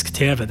russisk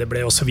TV, det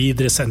ble også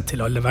videresendt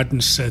til alle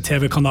verdens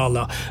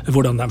TV-kanaler,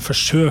 hvordan de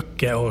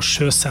forsøker å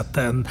sjøsette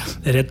en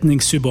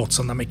redningsubåt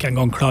som de ikke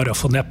engang klarer å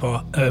få ned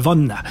på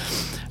vannet.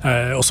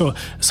 Og så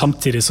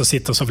samtidig så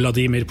sitter også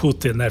Vladimir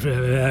Putin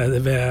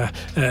ved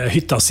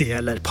hytta si,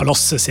 eller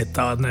palasset sitt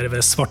nede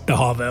ved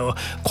Svartehavet, og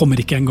kommer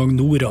ikke engang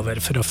nordover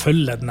for å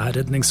følge denne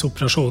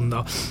redningsoperasjonen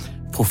da.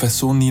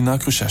 Professor Nina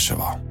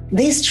Khrushcheva.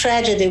 This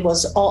tragedy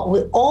was,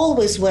 we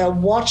always were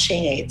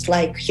watching it,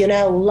 like,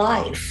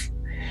 live.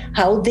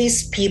 How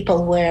these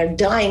people were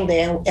dying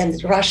there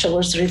and Russia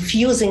was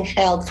refusing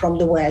help from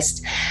the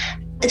West.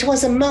 It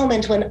was a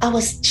moment when I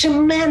was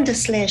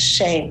tremendously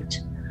ashamed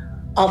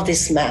of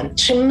this man,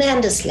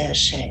 tremendously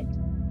ashamed.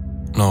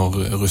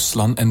 Når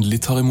Russland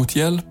endelig tar imot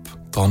hjelp,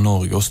 drar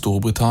Norge og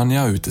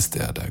Storbritannia ut til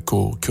stedet,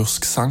 hvor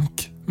Kursk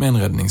sank med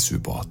en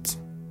redningsubåt.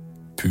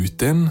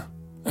 Putin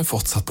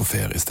fortsatt på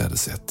ferie I stedet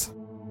sitt.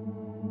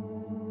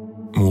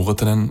 Moret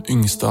til den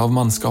yngste av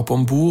mannskapet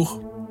ombord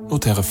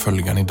noterer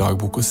følgende I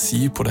dagboka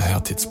si på det her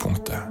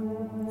tidspunktet,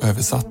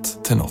 oversatt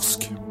til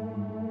norsk.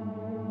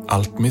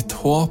 Alt mitt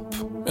håp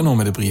nå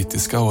med det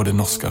britiske og det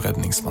norske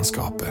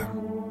redningsmannskapet.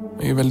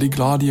 Jeg veldig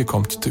glad de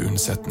kommet til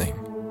unnsetning.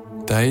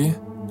 De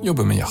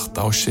jobber med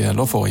hjertet og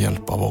sjeler for å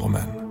hjelpe våre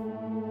menn.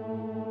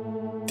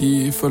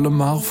 De følger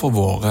mer for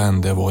våre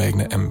enn det våre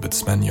egne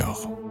embedsmenn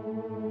gjør.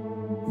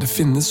 Det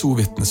finnes også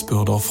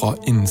vittnesbyrder fra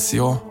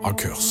innsida av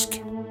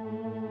Kursk.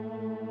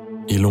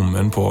 I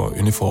lommen på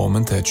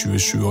uniformen til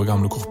 27 år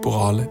gamle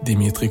korporal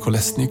Dmitrij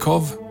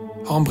Kolesnikov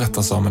har han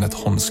brettet sammen et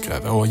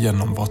håndskrevet og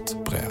gjennomvått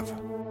brev.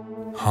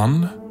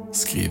 Han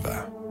skriver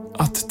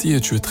at de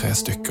 23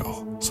 stykker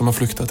som har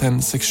flyktet til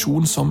en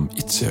seksjon som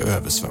ikke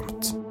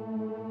oversvømt.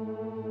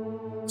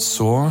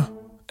 Så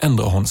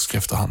endrer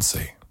håndskriftet han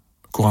seg,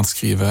 hvor han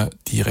skriver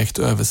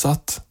direkte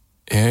oversatt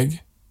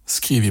 «Jeg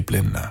skriver I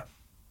blinde»,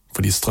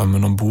 fordi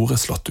strømmen ombord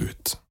slått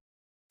ut.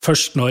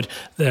 Først når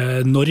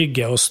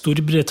Norge og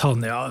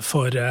Storbritannia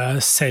får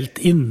seilt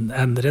inn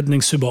en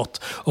redningsubåt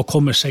og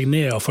kommer seg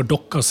ned og får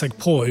dokka seg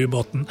på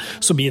ubåten,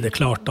 så blir det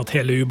klart at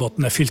hele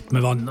ubåten fylt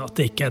med vann, at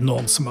det ikke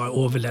noen som har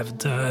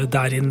overlevd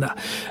der inne.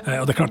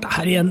 Og det klart,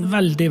 dette en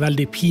veldig,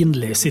 veldig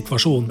pinlig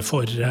situasjon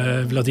for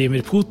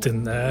Vladimir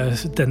Putin.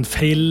 Den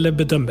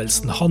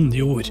feilbedømmelsen han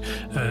gjorde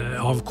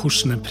av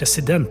hvordan en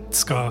president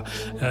skal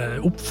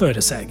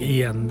oppføre seg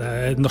I en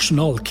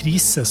nasjonal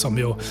krise, som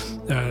jo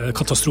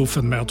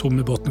katastrofen med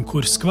atomubåten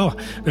Kursk var,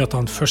 ved at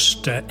han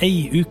først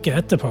en uke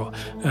etterpå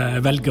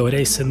velger å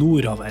reise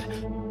nordover.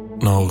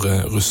 Når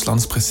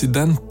Russlands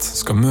president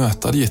skal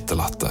møte de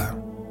etterlatte,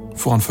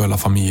 får han føle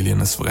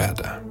familienes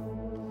vrede.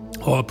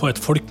 Og på et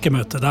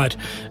folkemøte der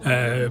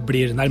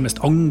blir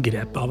nærmest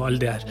angrep av alle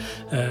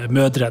de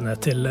mødrene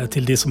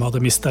til de som hadde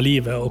mistet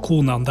livet, og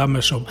konene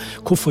deres som,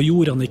 hvorfor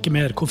gjorde han ikke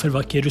mer? Hvorfor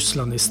var ikke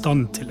Russland i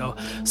stand til å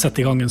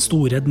sette i gang en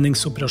stor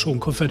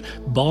redningsoperasjon? Hvorfor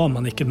ba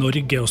man ikke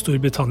Norge og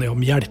Storbritannia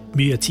om hjelp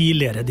mye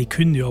tidligere? De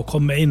kunne jo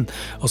komme inn,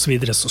 og så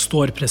videre. Så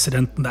står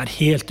presidenten der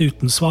helt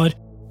uten svar.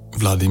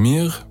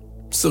 Vladimir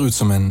ser ut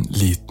som en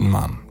liten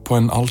mann på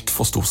en alt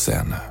for stor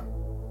scene.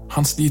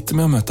 Han sliter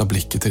med å møte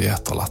blikket til de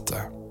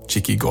etterlatte,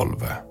 kikke i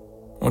gulvet,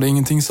 og det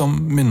ingenting som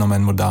minner om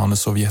en moderne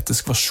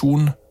sovjetisk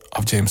versjon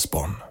av James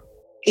Bond.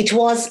 It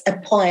was a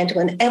point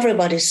when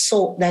everybody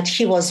saw that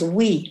he was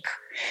weak,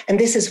 and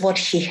this is what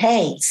he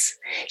hates.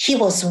 He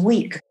was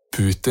weak.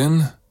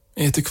 Putin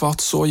etter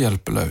hvert så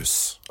hjelpeløs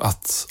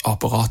at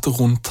apparatet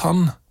rundt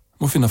han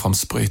må finne fram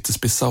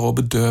sprøytespisser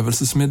og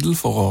bedøvelsesmiddel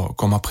for å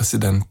komme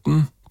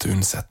presidenten til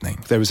unnsetning.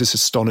 There was this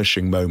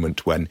astonishing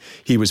moment when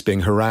he was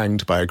being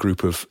harangued by a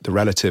group of the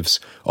relatives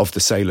of the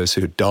sailors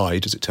who had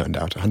died, as it turned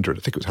out, I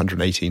think it was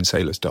 118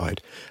 sailors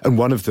died. And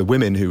one of the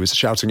women who was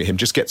shouting at him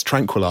just gets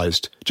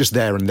tranquilized just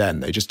there and then.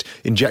 They just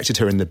injected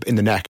her in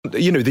the neck.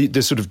 You know,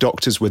 the sort of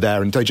doctors were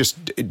there and they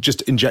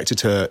just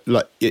injected her.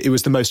 Like, it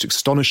was the most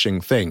astonishing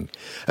thing.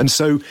 And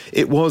so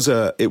it was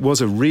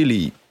a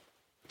really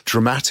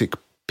dramatic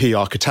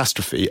PR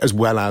catastrophe as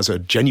well as a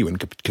genuine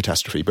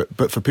catastrophe,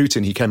 but for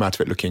Putin, he came out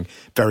of it looking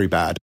very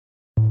bad.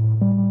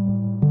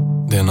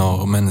 Det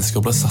når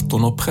mennesker blir satt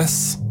under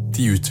press,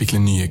 de utvikler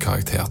nye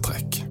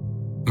karaktertrekk.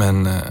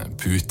 Men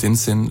Putin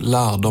sin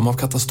lærdom av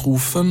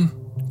katastrofen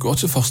går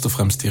ikke først og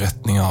fremst i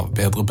retning av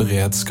bedre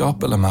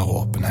beredskap eller mer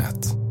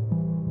åpenhet.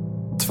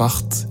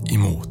 Tvert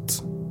imot.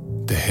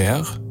 Det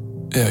her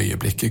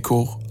øyeblikket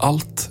hvor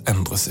alt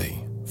endrer seg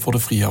for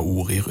det frie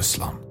ordet i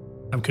Russland.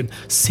 De kunne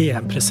se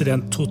en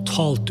president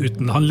totalt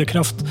uten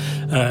handlekraft,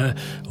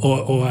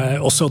 og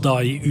også da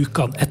i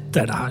ukene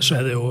etter det her så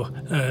det jo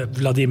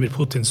Vladimir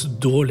Putins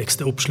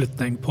dårligste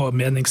oppslutning på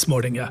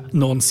meningsmålinger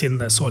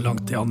noensinne så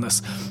langt i hans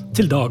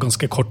til da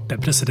ganske korte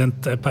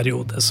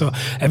presidentperiode. Så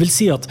jeg vil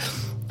si at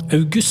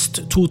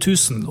august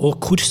 2000 og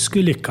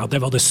Kursk-ulykka,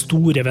 det var det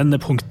store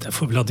vendepunktet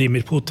for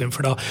Vladimir Putin,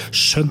 for da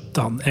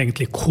skjønte han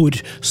egentlig hvor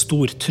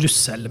stor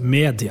trussel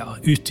media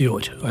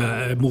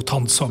utgjorde mot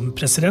han som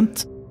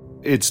president.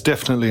 It's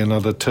definitely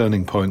another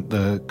turning point,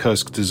 the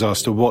Kursk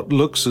disaster. What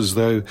looks as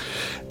though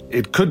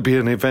it could be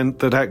an event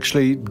that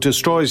actually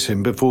destroys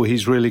him before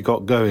he's really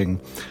got going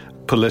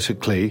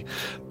politically,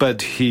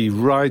 but he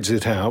rides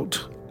it out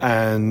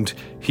and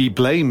he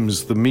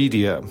blames the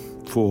media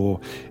for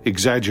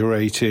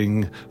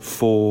exaggerating,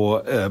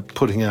 for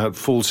putting out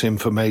false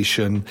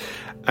information.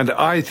 And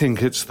I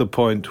think it's the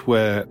point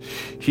where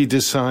he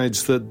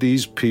decides that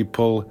these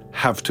people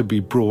have to be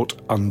brought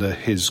under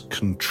his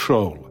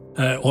control.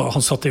 Og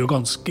han satte jo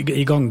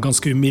i gang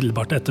ganske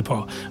umiddelbart etterpå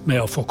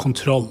med å få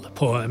kontroll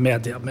på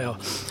media, med å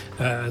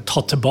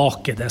ta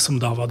tilbake det som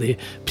da var de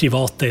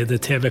private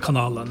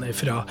TV-kanalene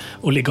fra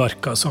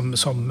oligarker som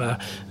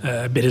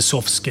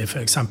Berezovsky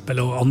for eksempel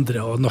og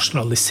andre, og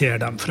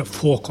nasjonalisere dem for å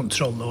få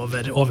kontroll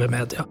over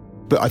media.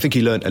 But I think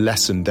he learned a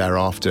lesson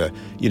thereafter,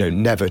 you know,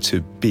 never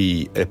to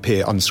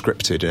appear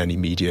unscripted in any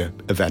media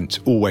event,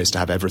 always to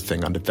have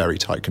everything under very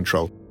tight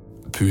control.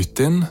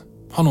 Putin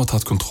har nå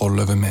tatt kontroll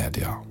over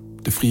media.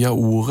 Det frie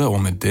ordet, og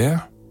med det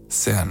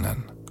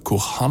scenen, hvor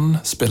han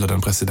spiller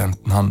den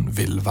presidenten han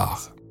vil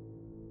være.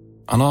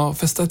 Han har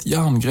festet et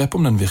jerngrep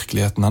om den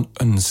virkeligheten han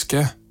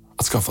ønsker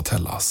at skal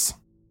fortelles.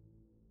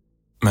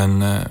 Men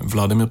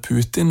Vladimir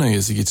Putin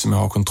nøyer seg ikke med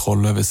å ha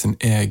kontroll over sin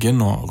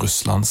egen og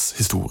Russlands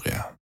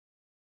historie.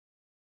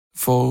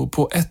 For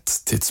på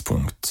et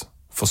tidspunkt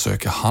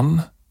forsøker han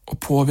å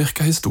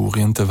påvirke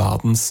historien til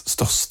verdens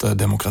største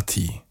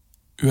demokrati,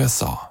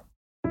 USA.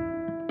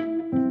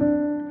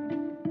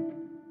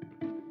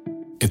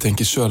 Jeg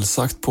tenker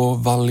selvsagt på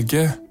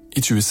valget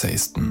i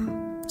 2016,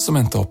 som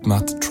endte opp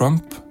med at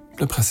Trump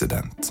ble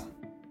president.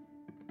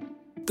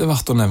 Det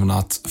verdt å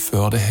nevne at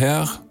før det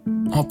her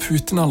har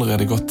Putin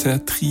allerede gått til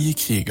 3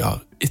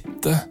 kriger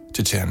etter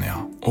Tsjetsjenia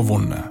og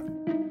vunnet.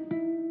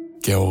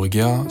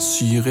 Georgia,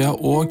 Syria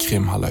og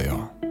Krimhalvøya.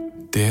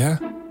 Det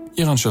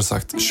gir han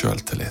selvsagt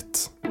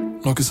selvtillit.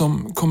 Noe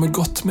som kommer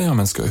godt med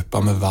om en skal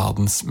oppe med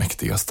verdens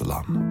mektigste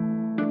land.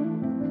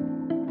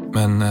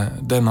 Men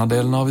denne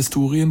delen av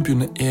historien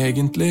begynner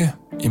egentlig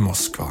i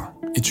Moskva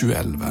i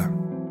 2011.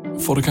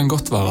 For det kan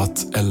godt være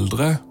at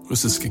eldre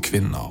russiske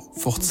kvinner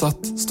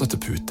fortsatt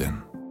støtter Putin.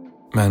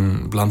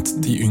 Men blant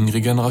de yngre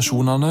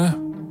generasjonene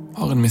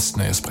har en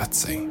misnøye spredt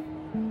seg.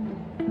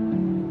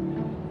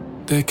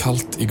 Det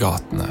kaldt i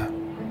gatene,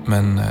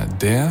 men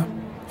det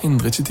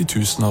hindrer ikke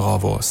titusener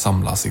av å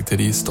samle seg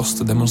til de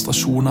største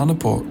demonstrasjonene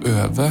på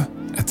over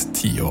et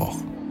 10 år.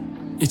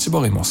 Ikke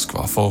bare i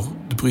Moskva, for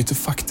det bryter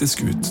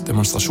faktisk ut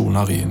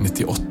demonstrasjoner i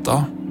 98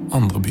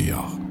 andre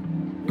byer.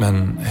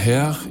 Men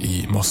her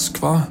i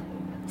Moskva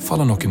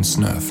faller noen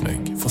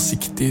snøfnugg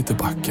forsiktig til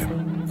bakken,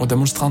 og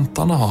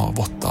demonstrantene har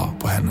votter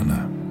på hendene.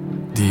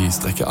 De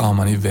strekker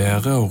armene i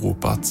været og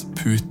roper at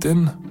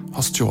Putin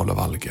har stjålet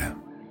valget.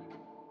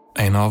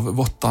 En av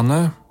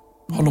vottene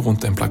holder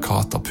rundt en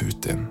plakat av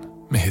Putin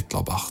med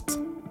Hitlerbart.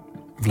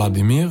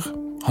 Vladimir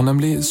har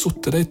nemlig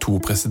suttet de 2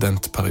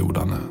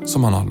 presidentperiodene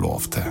som han har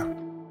lov til.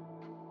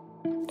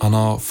 Han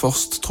har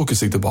først trukket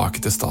seg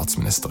tilbake til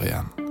statsminister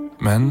igjen,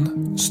 men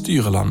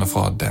styrer landet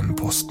fra den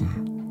posten.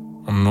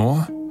 Og nå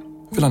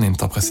vil han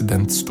innta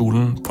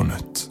presidentstolen på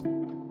nytt.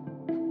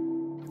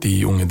 De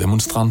unge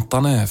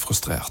demonstrantene er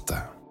frustrerte.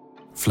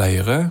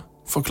 Flere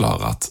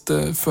forklarer at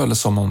det føles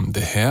som om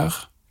det her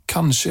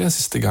kanskje er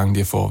siste gang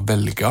de får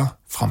velge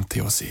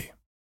fremtiden sin.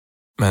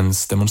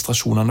 Mens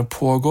demonstrasjonene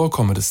pågår,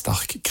 kommer det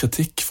sterk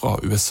kritikk fra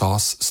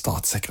USAs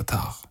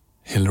statssekretær,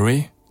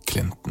 Hillary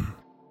Clinton.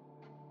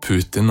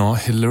 Putin og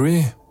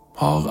Hillary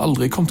har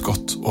aldri kommet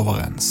godt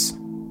overens.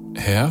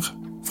 Her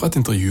fra et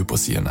intervju på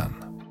CNN.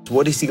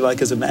 What is he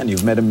like as a man?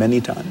 You've met him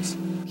many times.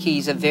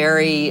 He's a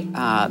very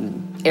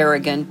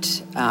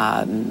arrogant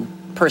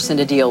person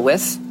to deal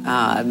with,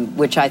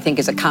 which I think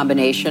is a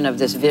combination of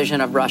this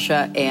vision of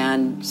Russia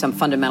and some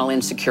fundamental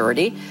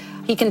insecurity.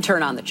 He can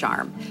turn on the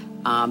charm,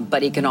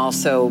 but he can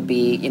also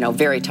be,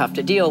 very tough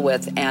to deal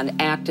with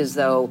and act as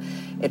though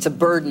it's a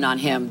burden on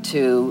him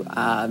to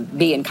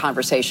be in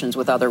conversations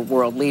with other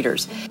world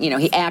leaders.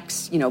 He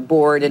acts,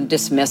 bored and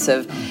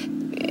dismissive,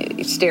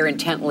 stare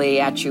intently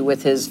at you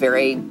with his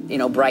very,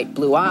 bright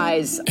blue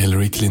eyes.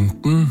 Hillary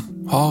Clinton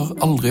har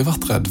aldri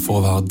vært redd for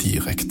å være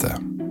direkte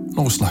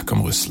når hun snakker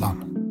om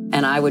Russland.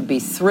 And I would be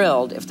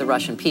thrilled if the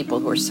Russian people,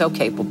 who are so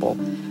capable,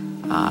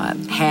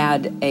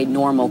 had a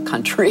normal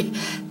country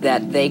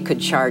that they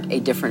could chart a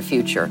different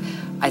future.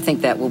 I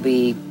think that will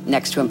be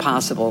next to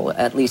impossible,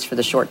 at least for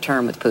the short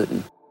term with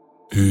Putin.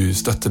 Hun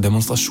støtter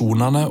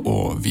demonstrasjonene,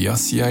 og via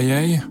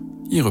CIA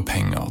gir hun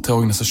penger til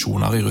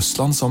organisasjoner i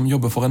Russland som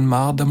jobber for en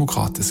mer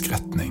demokratisk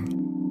retning.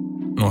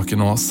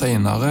 Noen år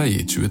senere,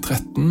 i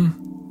 2013,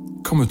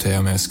 kom hun til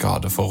og med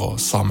skade for å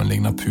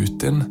sammenligne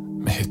Putin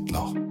med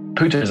Hitler.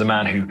 Putin is a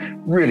man who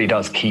really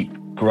does keep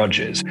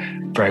grudges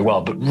very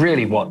well, but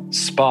really what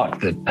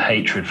sparked the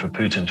hatred for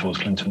Putin towards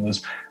Clinton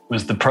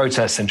was the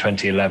protests in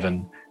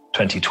 2011,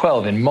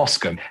 2012 in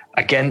Moscow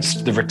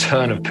against the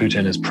return of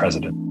Putin as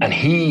president. And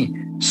he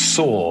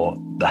saw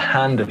the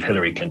hand of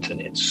Hillary Clinton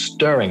in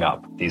stirring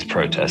up these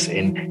protests,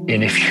 in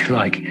if you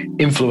like,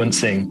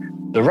 influencing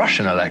the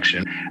Russian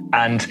election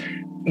and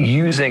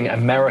using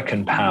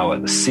American power,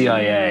 the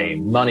CIA,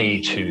 money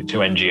to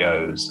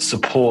NGOs,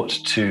 support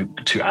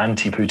to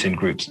anti-Putin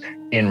groups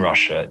in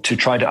Russia to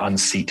try to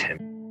unseat him.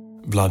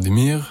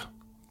 Vladimir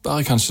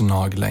bærer kanskje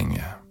nag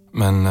lenge,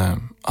 men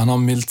han har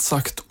mildt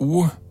sagt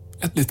også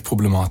et litt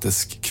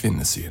problematisk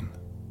kvinnesyn.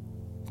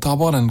 Ta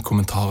bare den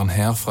kommentaren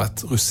her fra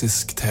et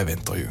russisk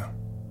TV-intervju.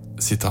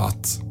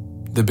 Sitat: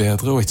 «Det er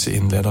bedre å ikke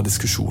innlede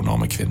diskusjoner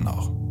med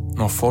kvinner.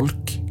 Når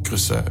folk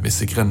krysser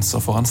visse grenser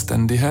for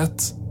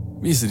anstendighet,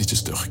 viser de ikke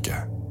styrke,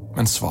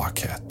 men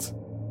svakhet.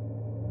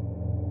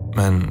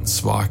 Men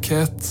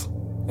svakhet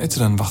er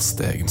ikke den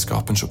verste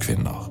egenskapen hos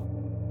kvinner.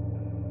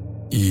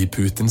 I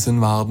Putins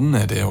verden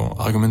er det å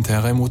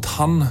argumentere imot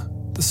han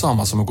det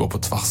samme som å gå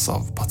på tvers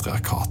av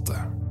patriarkatet.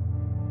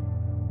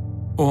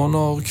 Og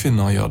når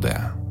kvinner gjør det,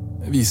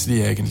 viser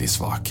de egentlig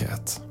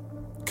svakhet.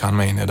 Hva han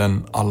mener den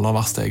aller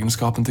verste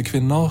egenskapen til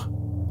kvinner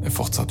er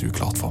fortsatt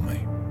uklart for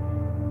meg.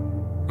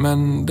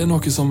 Men det er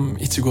noe som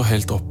ikke går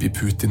helt opp i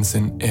Putins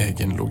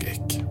egen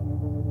logikk.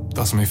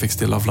 Dersom jeg fikk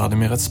stille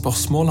Vladimir et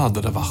spørsmål,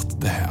 hadde det vært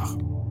det her.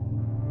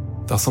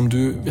 Dersom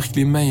du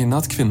virkelig mener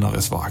at kvinner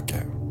er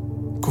svake,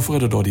 hvorfor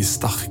er det da de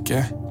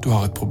sterke du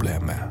har et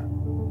problem med?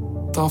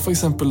 Ta for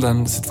eksempel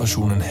den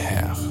situasjonen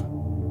her,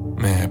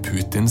 med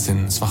Putin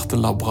sin svarte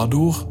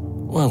labrador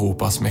og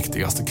Europas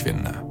mektigste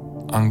kvinne,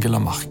 Angela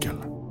Merkel.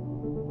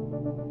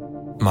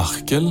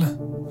 Merkel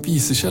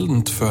viser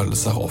sjeldent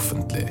følelser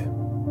offentlig,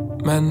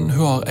 men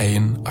hun har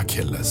en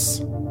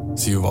Achilles.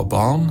 Siden hun var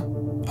barn,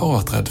 har hun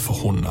vært redd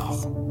for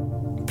hunder.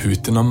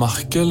 Putin og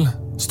Merkel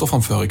står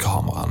framfor i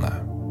kameraene.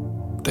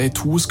 De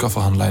to skal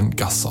forhandle en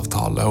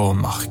gassavtale, og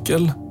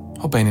Merkel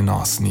har bein i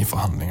nasen i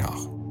forhandlinger.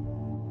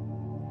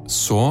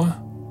 Så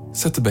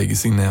setter begge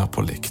seg ned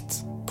på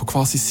likt, på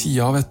hver sin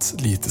side av et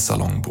lite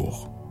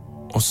salongbord.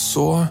 Og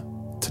så,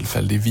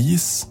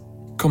 tilfeldigvis,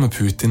 kommer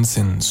Putin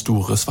sin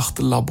store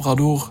svarte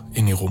labrador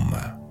inn i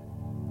rommet.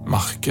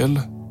 Merkel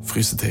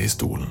fryser til i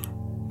stolen,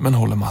 men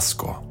holder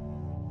maska.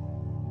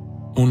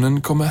 Hunden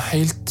kommer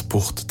helt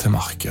bort til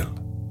Merkel,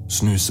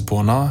 snuser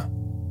på henne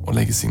og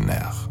legger seg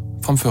ned,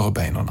 framfor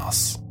beina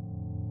hans.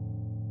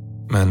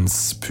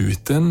 Mens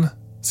Putin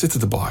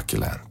sitter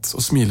tilbakelent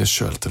og smiler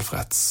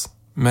selvtilfreds,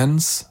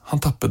 mens han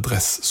tapper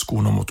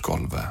dressskoene mot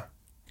gulvet,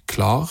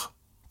 klar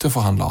til å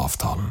forhandle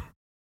avtalen.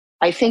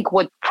 I think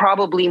what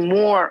probably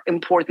more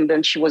important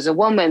than she was a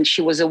woman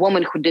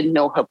who didn't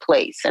know her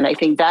place. And I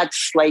think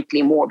that's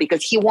slightly more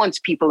because he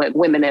wants people like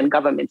women in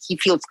government. He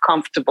feels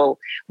comfortable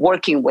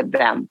working with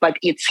them, but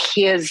it's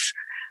his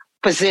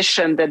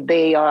position that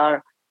they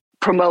are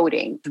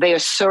promoting. They are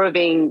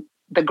serving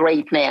the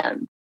great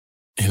man.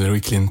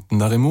 Hillary Clinton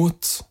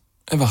derimot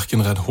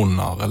hverken redd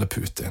hunder eller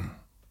Putin.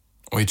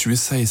 Og i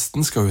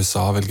 2016 skal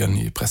USA velge en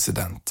ny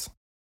president.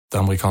 Det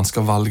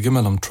amerikanske valget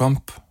mellom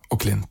Trump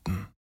og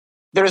Clinton.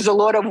 There's a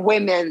lot of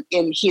women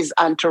in his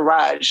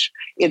entourage.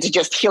 It's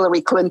just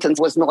Hillary Clinton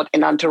was not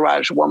an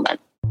entourage woman.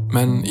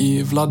 Men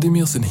i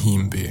Vladimir sin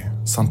himby,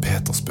 St.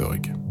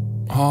 Petersburg,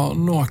 har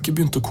noe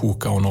begynt å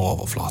koke under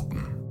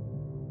overflaten.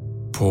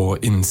 På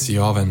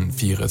innsida av en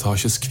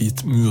 4-etasjes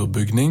hvit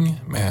murbygning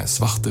med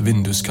svarte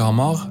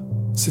vinduskarmer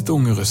sitter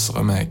unge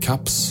russere med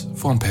kaps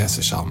foran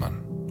PC-skjermen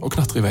og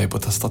knatrer i vei på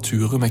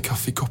tastaturet med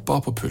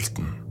kaffekopper på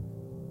pulten.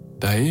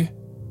 De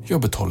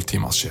jobber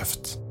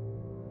 12-timers-skift.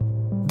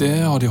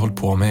 Det har de holdt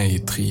på med i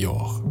 3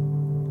 år.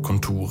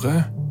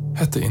 Kontoret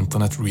heter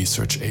Internet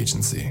Research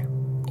Agency,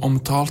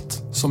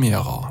 omtalt som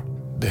IRA.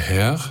 Det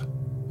her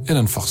er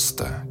den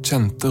første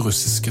kjente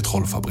russiske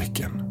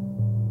trollfabrikken.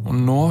 Og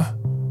nå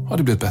har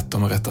de blitt bedt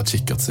om å rette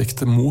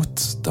kikkertsikte mot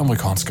det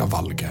amerikanske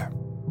valget.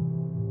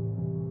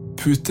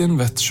 Putin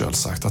vet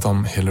selvsagt at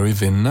om Hillary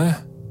vinner,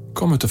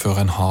 kommer hun til å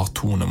føre en hard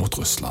tone mot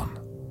Russland,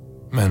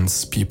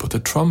 mens pipa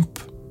til Trump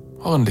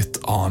har en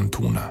litt annen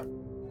tone.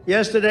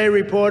 Yesterday,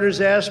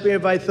 reporters asked me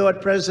if I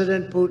thought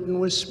President Putin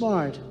was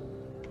smart.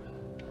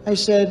 I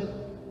said,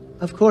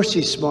 of course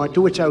he's smart,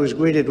 to which I was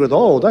greeted with,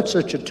 oh, that's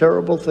such a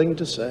terrible thing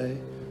to say.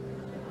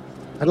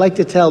 I'd like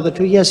to tell the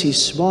truth, yes,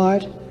 he's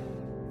smart.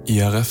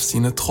 IRF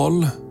sine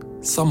troll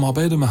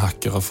samarbeider med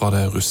hackere fra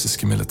det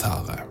russiske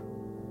militæret.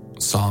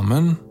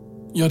 Sammen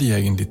gjør de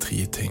egentlig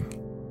 3 ting.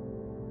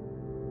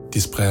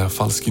 De sprer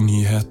falske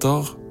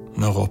nyheter,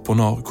 nører opp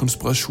under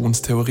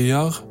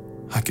konspirasjonsteorier,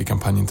 hacker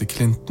kampanjen til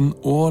Clinton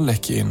og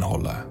lekker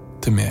innholdet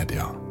til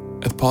media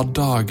et par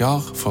dager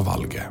fra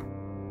valget.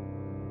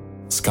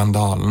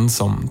 Skandalen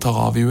som tar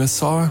av i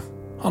USA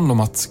handler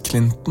om at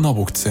Clinton har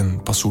brukt sin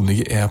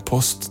personlige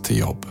e-post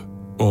til jobb,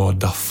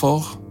 og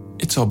derfor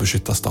ikke har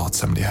beskyttet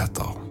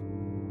statshemmeligheter.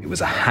 It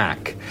was a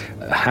hack.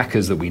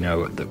 Hackers that we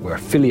know that were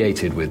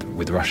affiliated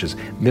with Russia's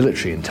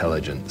military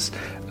intelligence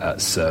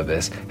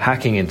service,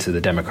 hacking into the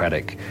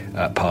Democratic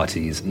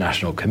Party's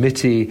National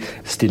Committee,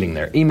 stealing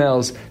their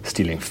emails,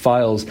 stealing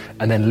files,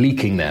 and then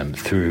leaking them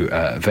through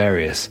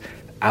various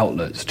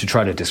outlets to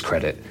try to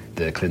discredit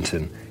the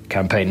Clinton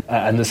campaign.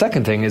 And the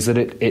second thing is that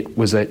it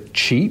was a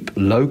cheap,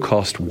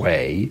 low-cost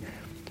way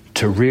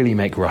to really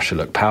make Russia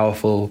look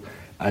powerful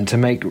and to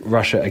make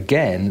Russia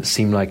again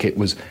seem like it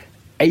was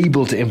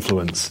able to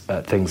influence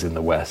things in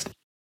the West.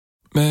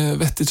 Vi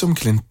vet ikke om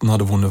Clinton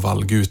hadde vunnet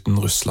valget uten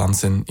Russland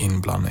sin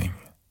innblanding.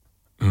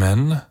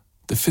 Men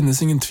det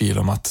finnes ingen tvil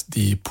om at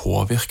de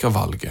påvirker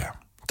valget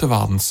til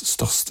verdens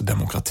største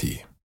demokrati.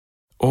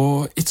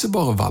 Og ikke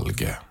bare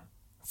valget,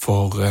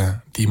 for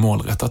de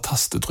målrettede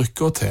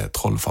tastetrykker til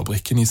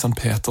trollfabrikken i St.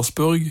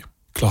 Petersburg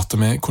klarte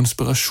med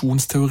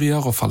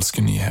konspirasjonsteorier og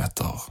falske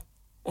nyheter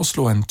å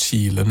slå en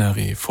kile ned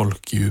i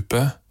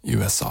folkedypet i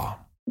USA.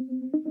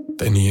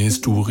 De nye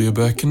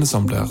historiebøkene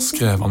som blir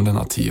skrevet om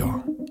denne tida,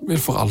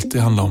 vil for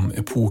alltid handle om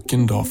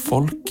epoken da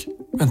folk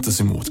vendte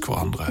seg mot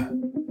hverandre.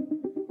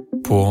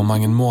 På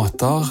mange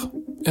måter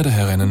er det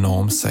her en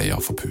enorm seier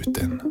for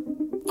Putin.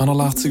 Han har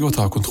lært seg å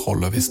ta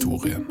kontroll over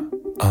historien.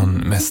 Han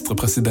mestrer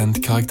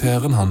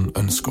presidentkarakteren han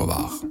ønsker å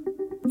være.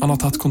 Han har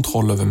tatt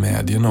kontroll over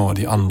mediene og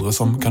de andre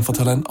som kan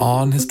fortelle en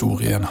annen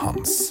historie enn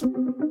hans.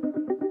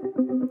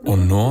 Og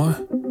nå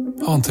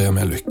har han til og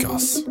med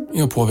lykkes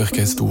i å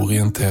påvirke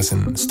historien til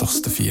sin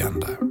største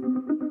fiende.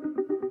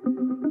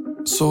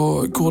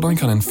 Så hvordan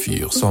kan en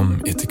fyr som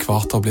etter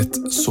hvert har blitt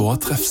så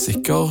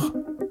treffsikker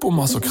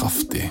bomma så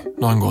kraftig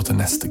når han går til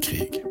neste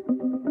krig?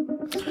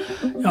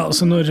 Ja,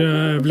 altså når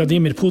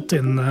Vladimir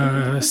Putin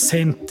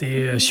sent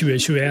i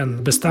 2021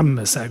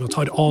 bestemmer seg og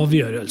tar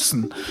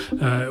avgjørelsen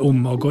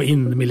om å gå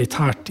inn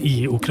militært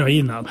i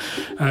Ukraina,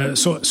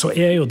 så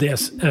er jo det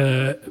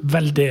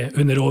veldig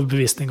under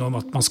overbevisning om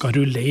at man skal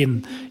rulle inn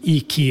i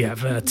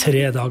Kiev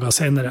 3 dager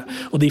senere,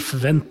 og de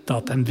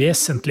forventer at en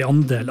vesentlig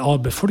andel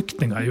av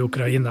befolkningen i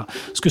Ukraina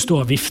skulle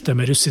stå og vifte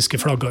med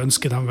russiske flagg og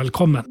ønske dem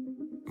velkommen.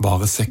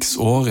 Bare 6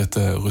 år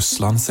etter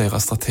Russland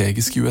seiret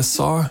strategisk i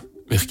USA,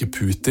 virker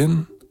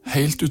Putin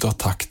helt ut av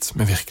takt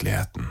med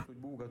virkeligheten.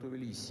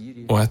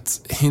 Og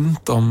et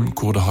hint om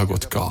hvor det har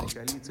gått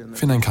galt,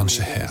 finner en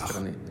kanskje her.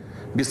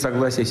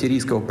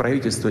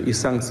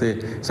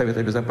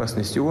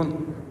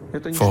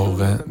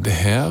 For det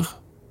her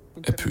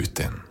er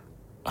Putin.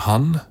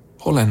 Han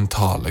holder en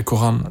tale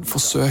hvor han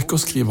forsøker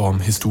å skrive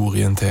om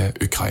historien til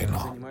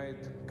Ukraina.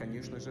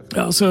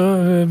 Ja, altså,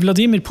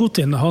 Vladimir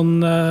Putin, han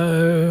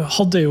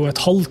hadde jo et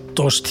halvt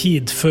års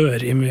tid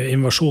før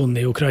invasjonen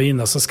i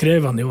Ukraina, så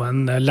skrev han jo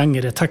en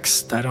lengre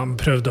tekst der han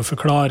prøvde å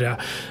forklare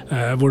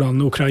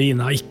hvordan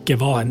Ukraina ikke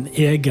var en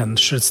egen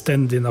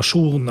selvstendig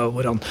nasjon, og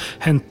hvor han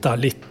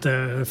hentet litt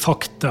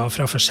fakta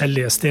fra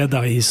forskjellige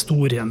steder i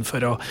historien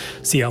for å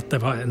si at det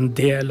var en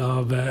del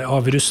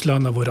av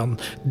Russland, og hvor han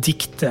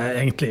dikter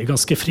egentlig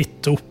ganske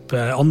fritt opp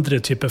opp andre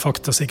typer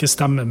fakta som ikke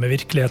stemmer med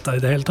virkeligheten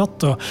I det hele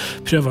tatt, og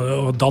prøve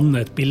å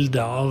danne et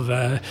bilde av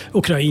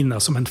Ukraina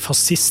som en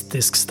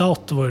fascistisk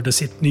stat, hvor det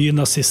sitter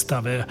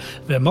nynazister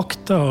ved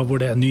makta, og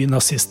hvor det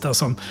nynazister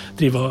som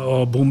driver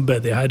og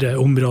bomber de her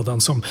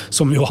områdene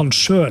som jo han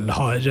selv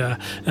har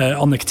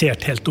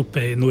annektert helt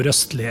oppe I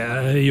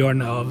nordøstlige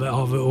hjørnet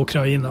av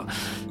Ukraina.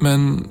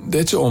 Men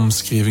det ikke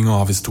omskrivingen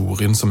av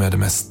historien som det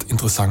mest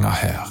interessante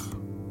her,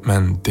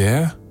 men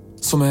det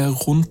som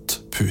rundt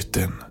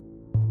Putin.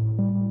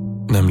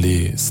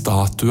 Nemlig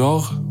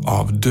statuer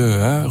av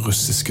døde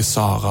russiske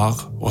tsarer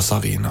og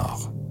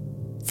tsariner.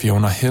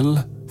 Fiona Hill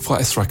fra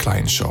Ezra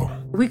Klein Show.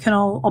 We can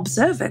all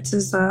observe it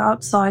as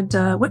outside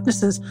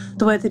witnesses,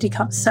 the way that he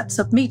sets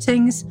up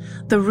meetings,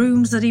 the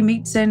rooms that he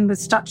meets in with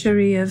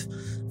statuary of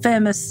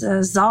famous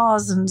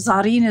tsars and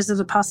tsarinas of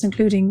the past,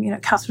 including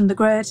Catherine the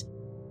Great.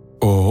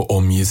 Og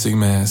omgi seg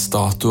med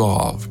statuer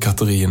av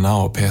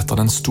Katarina og Peter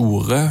den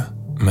Store,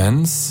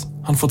 mens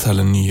han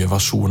forteller nye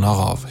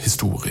versjoner av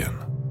historien.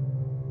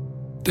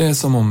 Det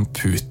som om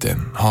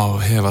Putin har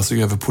hevet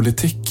seg over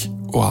politikk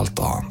og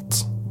alt annet,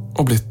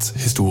 og blitt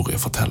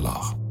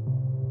historieforteller.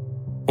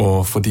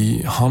 Og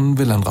fordi han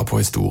vil endre på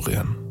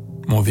historien,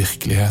 må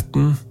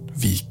virkeligheten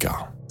vike.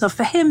 So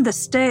for him, the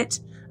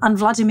state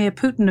and Vladimir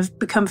Putin have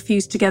become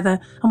fused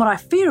together. And what I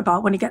fear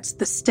about when he gets to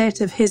the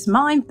state of his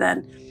mind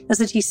then is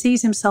that he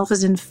sees himself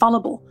as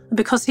infallible. And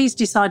because he's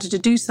decided to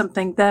do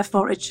something,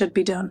 therefore it should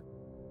be done.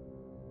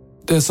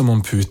 Det som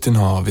om Putin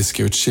har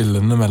visket ut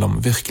skillene mellom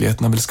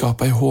virkeligheten han vil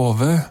skape I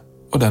hodet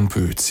og den på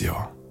utsida.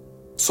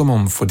 Som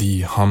om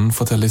fordi han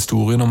forteller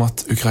historien om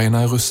at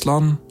Ukraina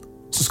Russland,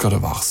 så skal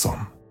det være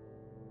sånn.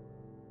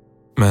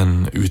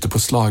 Men ute på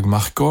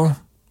slagmarka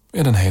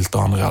det en helt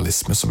annen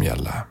realisme som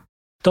gjelder.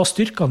 Da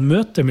styrkene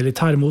møter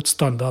militær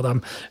motstand, da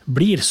de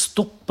blir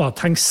stoppet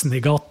tanksen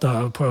I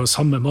gata på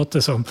samme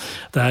måte som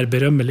det her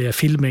berømmelige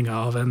filmingen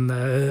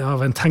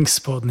av en tanks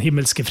på den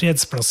himmelske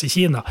fredsplass I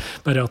Kina,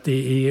 bare at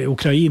I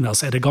Ukraina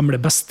så det gamle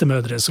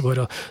bestemødre som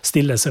går og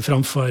stiller seg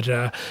framfor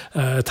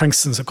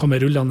tanksen som kommer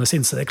rullende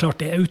inn, så det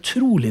klart det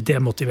utrolig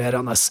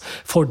demotiverende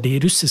for de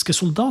russiske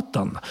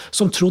soldatene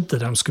som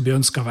trodde de skulle bli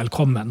ønsket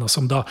velkommen, og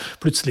som da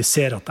plutselig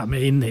ser at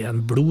de inne I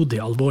en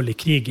blodig, alvorlig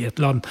krig I et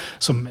land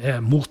som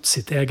mot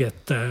sitt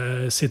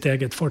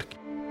eget folk.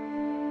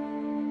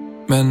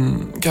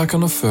 Men hva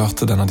kan det føre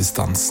til denne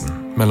distansen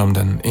mellom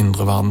den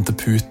indre verden til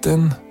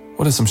Putin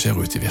og det som skjer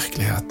ute I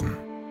virkeligheten?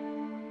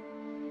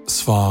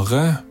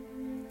 Svaret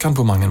kan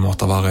på mange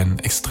måter være en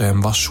ekstrem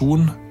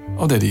versjon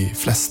av det de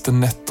fleste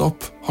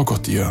nettopp har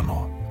gått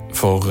igjennom.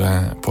 For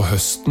på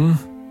høsten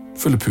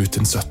fyller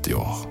Putin 70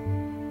 år.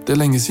 Det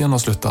lenge siden han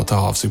har sluttet å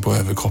ta av seg på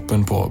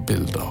overkroppen på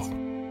bilder.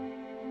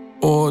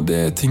 Og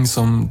det ting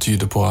som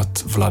tyder på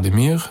at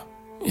Vladimir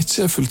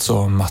ikke fullt så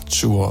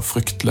macho og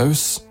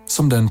fryktløs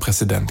som den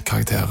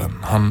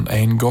presidentkarakteren han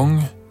en gang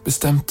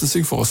bestemte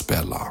seg for å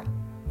spille.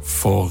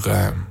 For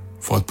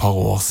et par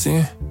år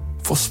siden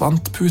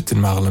forsvant Putin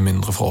mer eller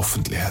mindre fra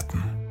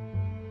offentligheten.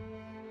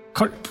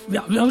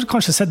 Vi har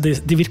kanskje sett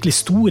de virkelig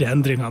store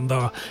endringene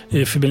da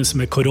I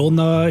forbindelse med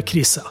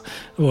koronakrisen,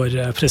 hvor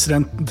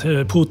president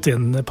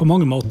Putin på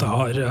mange måter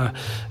har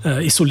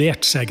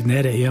isolert seg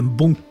nede I en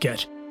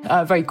bunker.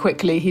 Very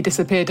quickly, he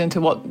disappeared into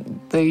what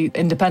the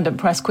independent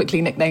press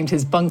quickly nicknamed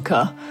his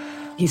bunker.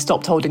 He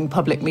stopped holding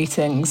public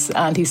meetings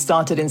and he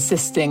started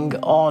insisting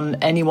on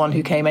anyone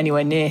who came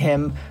anywhere near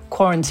him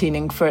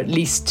quarantining for at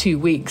least 2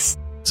 weeks.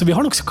 Så vi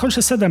har nok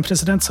kanskje sett en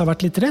president som har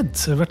vært litt redd,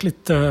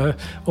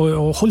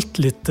 og holdt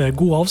litt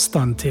god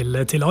avstand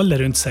til alle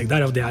rundt seg,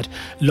 derav de her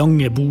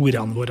lange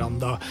bordene hvor han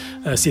da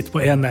sitter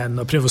på ene enden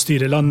og prøver å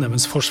styre landet,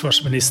 mens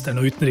forsvarsministeren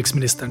og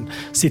utenriksministeren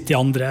sitter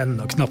I andre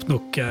enden og knapt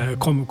nok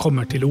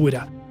kommer til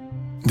ordet.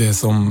 Det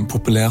som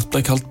populært ble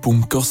kalt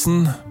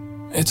bunkersen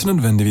ikke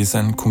nødvendigvis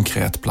en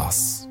konkret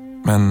plass,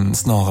 men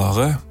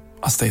snarere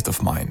a state of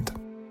mind.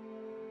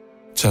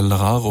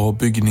 Kjellere og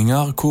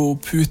bygninger hvor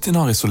Putin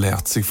har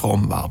isolert seg fra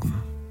omverdenen,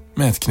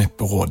 med et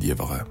knippe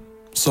rådgivere,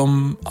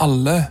 som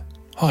alle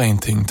har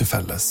en ting til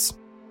felles.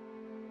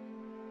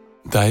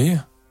 De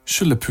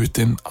skylder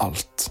Putin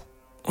alt,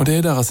 og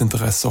det deres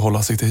interesse å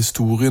holde seg til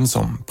historien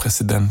som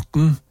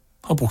presidenten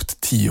har brukt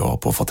 10 år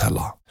på å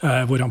fortelle.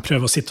 Hvor han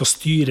prøver å sitte og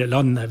styre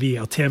landet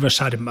via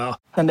TV-skjermer.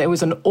 And there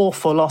was an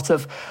awful lot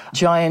of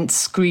giant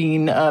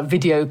screen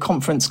video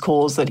conference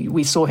calls that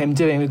we saw him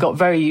doing. We got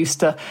very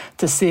used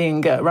to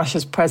seeing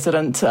Russia's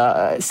president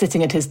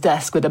sitting at his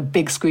desk with a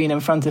big screen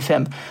in front of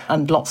him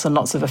and lots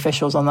of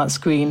officials on that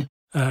screen.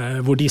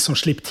 Hvor de som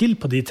slipper til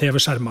på de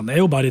TV-skjermene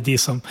jo bare de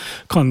som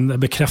kan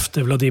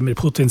bekrefte Vladimir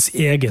Putins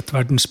eget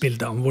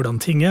verdensbilde om hvordan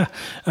ting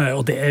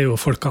og det jo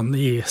folkene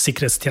I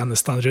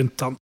sikkerhetstjenestene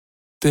rundt ham.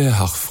 Det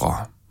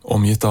herfra,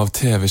 omgitt av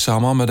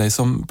TV-skjermer med de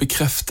som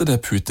bekrefter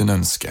det Putin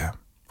ønsker.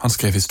 Han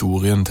skrev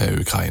historien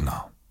til Ukraina,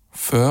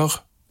 før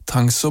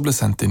tankser ble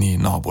sendt inn I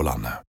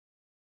nabolandet.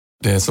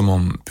 Det som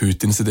om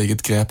Putins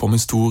eget grep om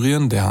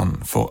historien, det han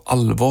for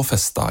alvor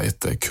festet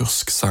etter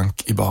Kursk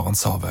sank I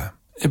Barentshavet,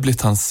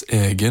 blitt hans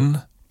egen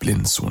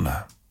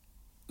blindsone.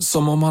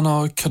 Som om han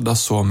har køddet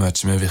så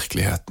mye med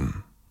virkeligheten,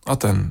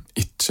 at den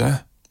ikke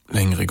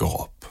lengre går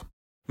opp.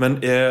 Men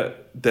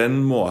den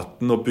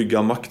måten å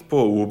bygge makt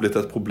på blitt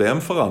et problem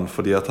for han,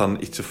 fordi at han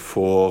ikke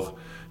får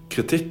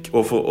kritikk,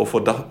 og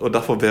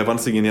derfor vever han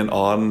seg inn i en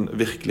annen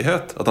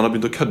virkelighet? At han har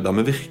begynt å kødde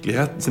med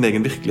sin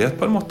egen virkelighet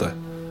på en måte?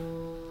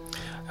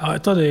 Ja,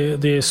 et av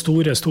de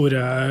store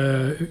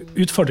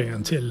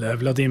utfordringene til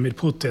Vladimir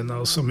Putin,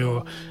 som jo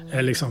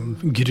liksom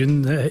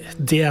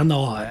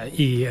grunn-DNA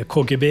i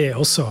KGB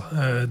også,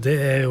 det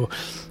jo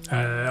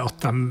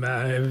at de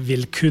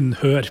vil kun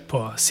høre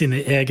på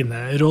sine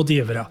egne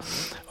rådgivere,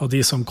 og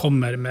de som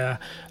kommer med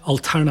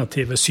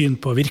alternative syn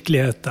på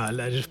virkeligheten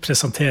eller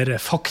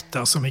presenterer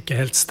fakta som ikke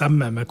helt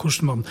stemmer med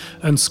hvordan man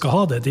ønsker å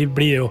ha det, de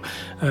blir jo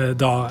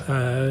da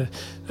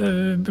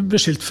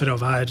beskyldt for å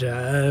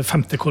være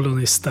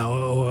femtekolonister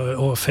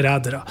og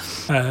forrædere.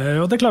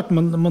 Og det klart,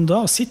 man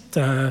da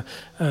sitter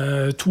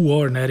 2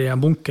 år nede i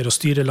en bunker og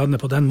styrer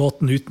landet på den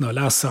måten uten å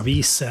lese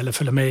aviser eller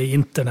følge med i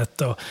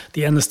internett, og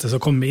de eneste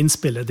som kommer med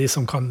innspillet, de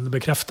som kan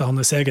bekrefte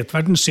hans eget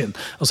verdenssyn,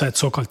 altså et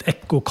såkalt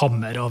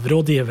ekkokammer av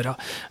rådgivere,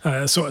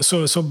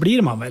 så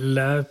blir man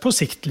vel på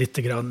sikt litt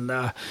grann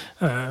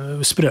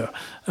sprø.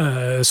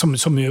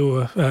 Som jo,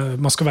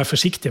 man skal være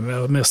forsiktig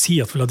med å si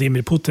at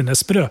Vladimir Putin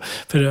sprø,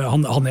 for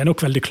han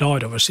nok veldig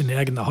klar over sine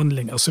egne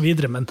handlinger og så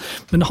videre,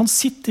 men han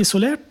sitter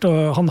isolert,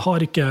 og han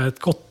har ikke et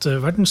godt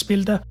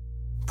verdensbilde.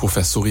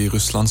 Professor i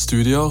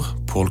Russlandsstudier,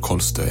 Pål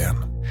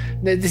Kolstøyen.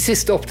 De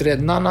siste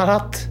opptredene han har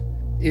hatt,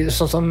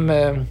 sånn som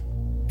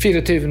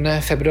 24.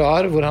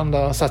 februar, hvor han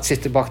da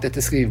sitter bak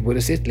dette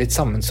skrivebordet sitt, litt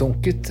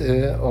sammensunket,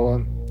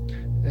 og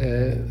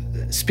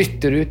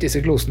spytter ut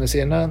disse glosene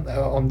sine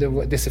om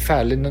disse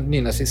fæle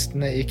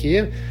nynazistene i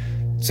Kiev,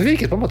 så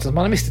virker det på en måte som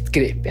han har mistet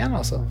grep igjen,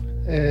 altså.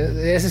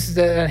 Jeg synes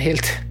det en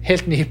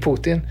helt ny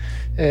Putin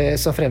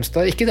som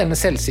fremstår, ikke denne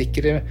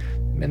selvsikre,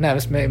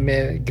 nærmest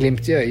med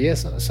glimt i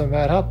øyet som vi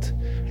har hatt,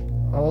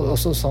 og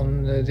også sånn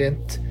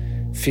rent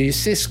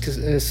fysisk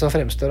så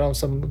fremstår han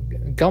som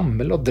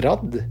gammel og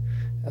dradd.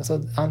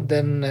 Altså,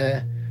 den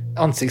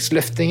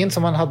ansiktsløftningen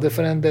som han hadde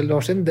for en del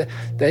år siden,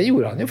 det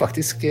gjorde han jo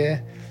faktisk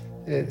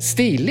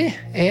stilig,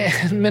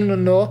 men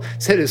nå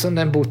ser det ut som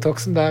den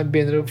botoxen der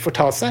begynner å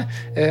forta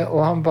seg, og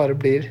han bare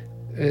blir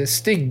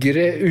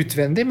styggere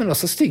utvendig, men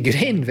også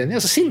styggere innvendig,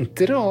 altså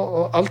sintere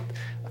og alt.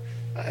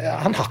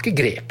 Han har ikke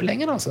grep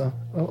lenger, altså.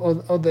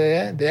 Og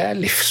det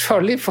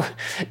livsfarlig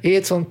i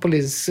et sånt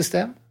politisk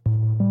system.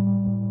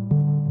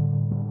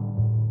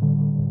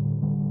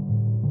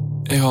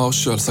 Jeg har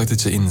selvsagt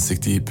ikke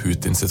innsikt i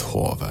Putin sitt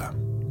hode,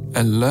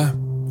 eller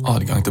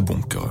adgang til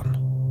bunkeren.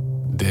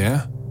 Det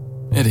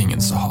det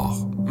ingen som har,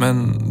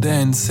 men det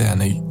en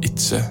scene jeg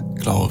ikke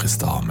klarer å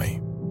riste av meg.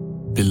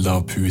 Bildet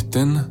av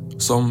Putin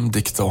som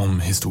dikter om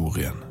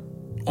historien,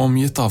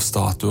 omgitt av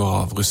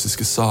statuer av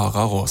russiske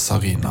tsarer og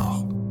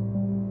tsarinaer.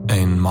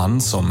 En mann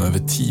som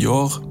over 10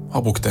 år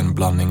har brukt en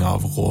blanding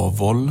av rå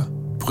vold,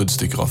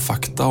 bruddstykker av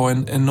fakta og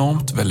en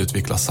enormt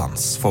velutviklet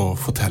sans for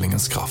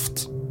fortellingens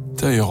kraft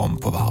til å gjøre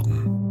om på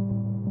verden.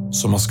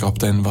 Som har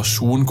skapt en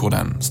versjon hvor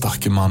den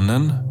sterke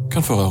mannen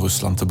kan føre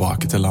Russland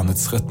tilbake til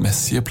landets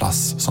rettmessige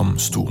plass som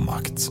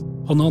stormakt.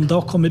 Og når han da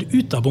kommer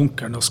ut av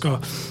bunkeren og skal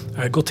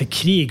gå til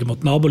krig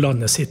mot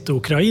nabolandet sitt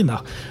Ukraina,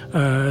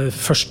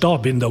 først da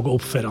begynner det å gå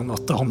opp for han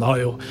at han har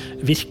jo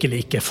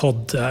virkelig ikke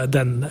fått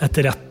den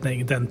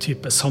etterretning, den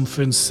type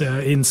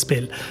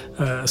samfunnsinnspill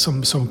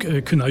som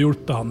kunne ha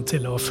hjulpet han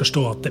til å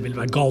forstå at det vil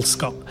være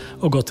galskap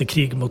å gå til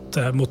krig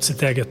mot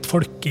sitt eget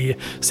folk i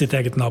sitt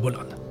eget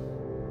naboland.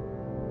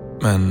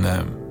 Men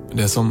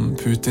det som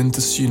Putin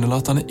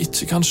tilsynelatende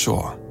ikke kan se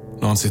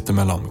når han sitter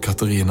mellom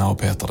Katarina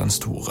og Peter den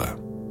store,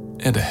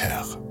 det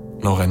her.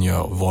 Når en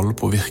gjør vold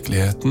på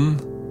virkeligheten,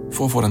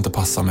 for å få den til å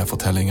passe med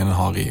fortellingen en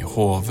har i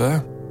hodet,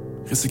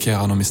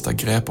 risikerer han å miste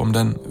grep om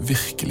den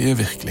virkelige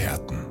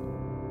virkeligheten.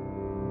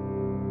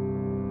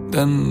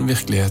 Den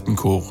virkeligheten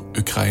hvor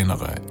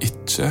ukrainere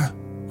ikke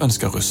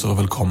ønsker russere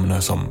velkomne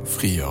som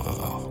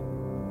frigjørere.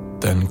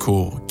 Den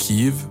hvor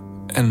Kiev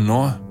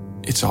ennå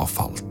ikke har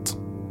falt.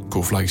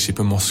 Hvor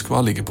flaggskipet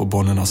Moskva ligger på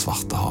bunnen av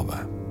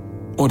Svartehavet.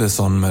 Og det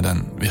sånn med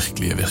den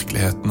virkelige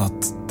virkeligheten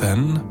at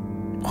den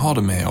har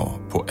det med å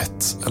på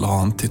et eller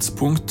annet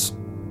tidspunkt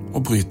å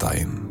bryte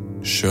inn,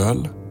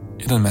 selv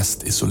i den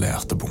mest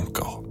isolerte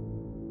bunker.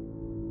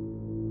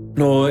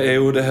 Nå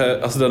jo det her,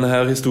 altså denne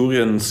her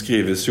historien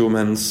skrives jo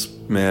mens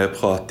vi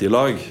prater i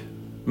lag,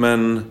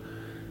 men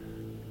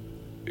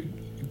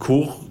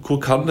hvor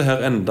kan det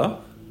her enda?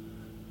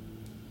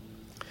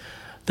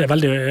 Det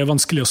veldig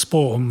vanskelig å spå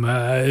om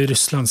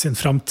Russland sin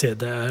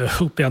framtid.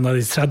 Opp igjen av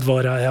de 30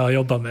 årene jeg har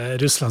jobbet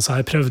med Russland, så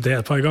har jeg prøvd det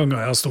et par ganger, og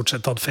jeg har stort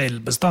sett tatt feil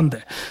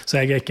bestandig. Så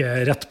jeg ikke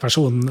rett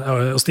person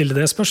å stille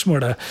det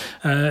spørsmålet.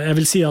 Jeg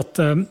vil si at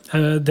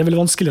det er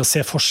vanskelig å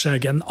se for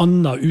seg en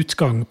annen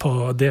utgang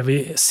på det vi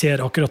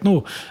ser akkurat nå,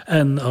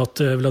 enn at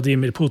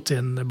Vladimir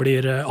Putin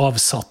blir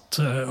avsatt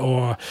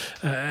og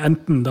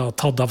enten da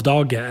tatt av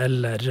dage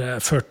eller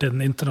ført til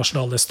den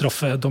internasjonale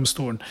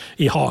straffedomstolen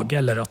i Haag,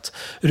 eller at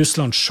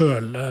Russland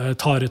selv fall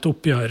tar et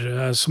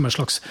oppgjør som en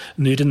slags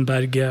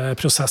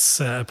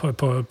Nürnberg-prosess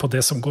på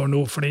det som går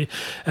nå. Fordi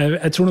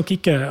jeg tror nok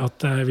ikke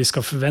at vi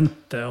skal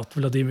forvente at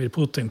Vladimir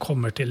Putin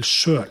kommer til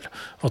selv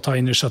å ta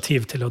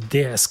initiativ til å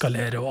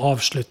deeskalere og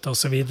avslutte og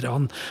så videre.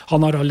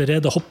 Han har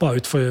allerede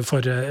hoppet ut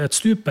for et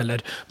stup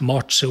eller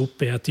marche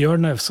opp i et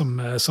hjørne som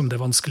det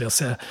er vanskelig å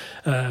se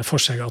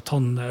for seg at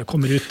han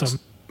kommer ut av.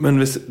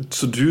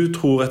 Så du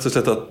tror rett og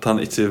slett at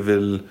han ikke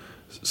vil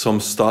som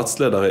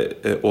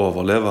statsleder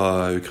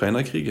overleve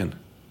Ukraina-krigen?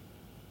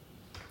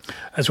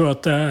 Jeg tror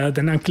at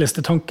den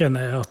enkleste tanken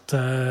er at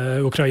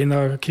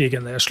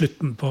Ukraina-krigen er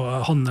slutten på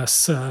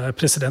hans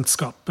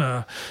presidentskap.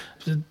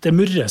 Det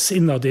murres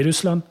innad i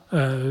Russland.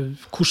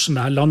 Hvordan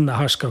dette landet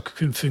her skal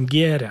kunne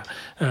fungere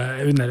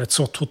under et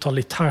så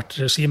totalitært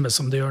regime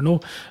som det gjør nå,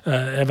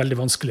 er veldig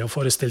vanskelig å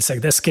forestille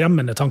seg. Det er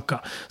skremmende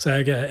tanker. Så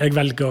jeg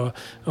velger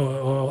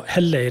å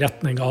helle i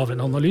retning av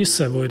en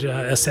analyse hvor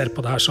jeg ser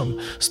på det her som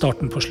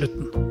starten på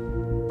slutten.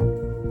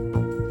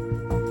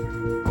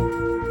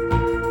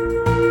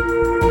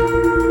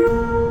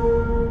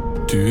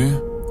 Du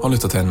har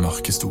lyttet til en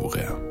mørk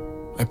historie.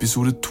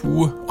 Episode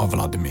 2 av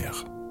Vladimir.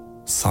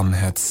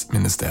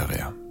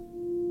 Sannhetsministeriet.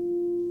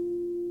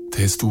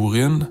 Til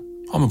historien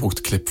har vi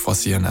brukt klipp fra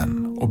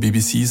CNN og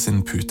BBC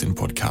sin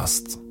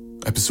Putin-podcast.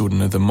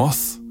 Episodene The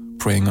Moth,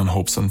 Preying on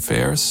Hopes and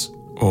Fears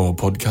og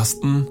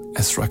podcasten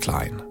Ezra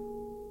Klein.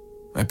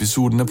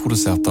 Episoden er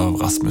produsert av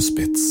Rasmus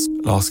Spitz,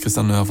 Lars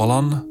Kristian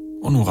Øverland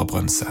og Nora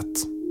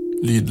Brønseth.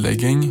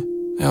 Lydlegging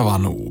er av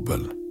Anne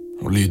Obel,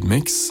 og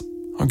lydmix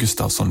av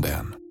Gustav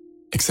Sondén.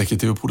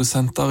 Eksekutive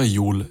produsenter er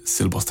Joel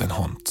Silberstein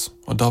Hunt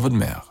og David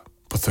Mehr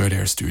på Third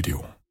Air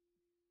Studio.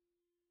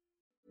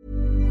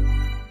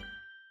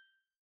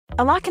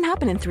 A lot can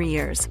happen in 3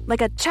 years,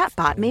 like a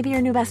chatbot may be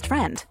your new best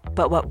friend.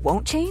 But what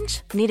won't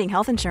change? Needing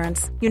health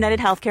insurance. United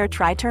Healthcare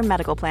Tri-Term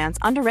Medical Plans,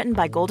 underwritten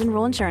by Golden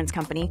Rule Insurance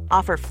Company,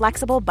 offer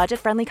flexible,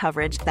 budget-friendly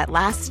coverage that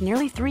lasts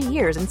nearly 3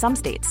 years in some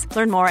states.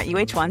 Learn more at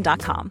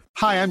uh1.com.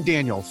 Hi, I'm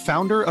Daniel,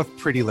 founder of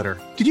Pretty Litter.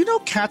 Did you know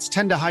cats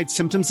tend to hide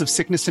symptoms of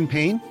sickness and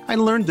pain? I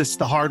learned this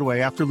the hard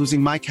way after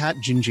losing my cat,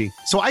 Gingy.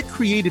 So I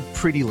created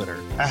Pretty Litter,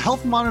 a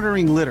health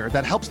monitoring litter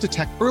that helps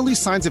detect early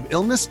signs of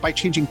illness by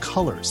changing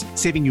colors,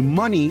 saving you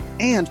money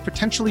and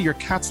potentially your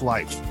cat's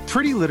life.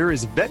 Pretty Litter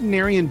is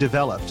veterinarian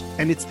developed,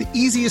 and it's the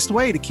easiest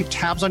way to keep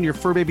tabs on your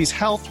fur baby's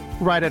health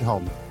right at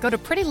home. Go to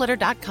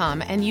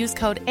prettylitter.com and use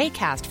code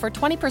ACAST for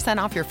 20%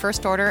 off your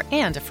first order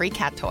and a free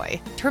cat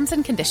toy. Terms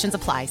and conditions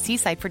apply. See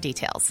site for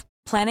details.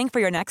 Planning for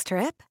your next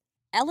trip?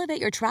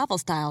 Elevate your travel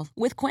style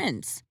with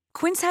Quince.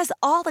 Quince has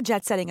all the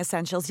jet-setting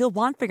essentials you'll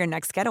want for your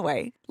next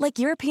getaway, like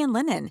European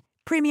linen,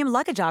 premium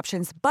luggage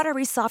options,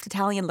 buttery soft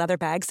Italian leather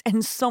bags,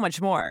 and so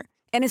much more.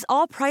 And is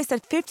all priced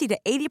at 50 to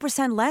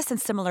 80% less than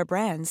similar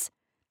brands.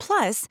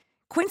 Plus,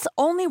 Quince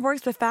only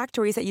works with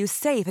factories that use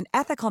safe and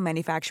ethical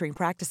manufacturing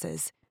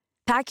practices.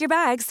 Pack your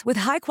bags with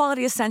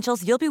high-quality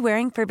essentials you'll be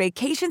wearing for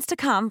vacations to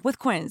come with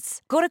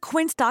Quince. Go to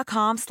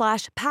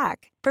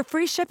quince.com/pack for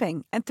free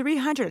shipping and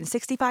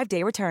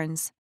 365-day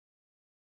returns.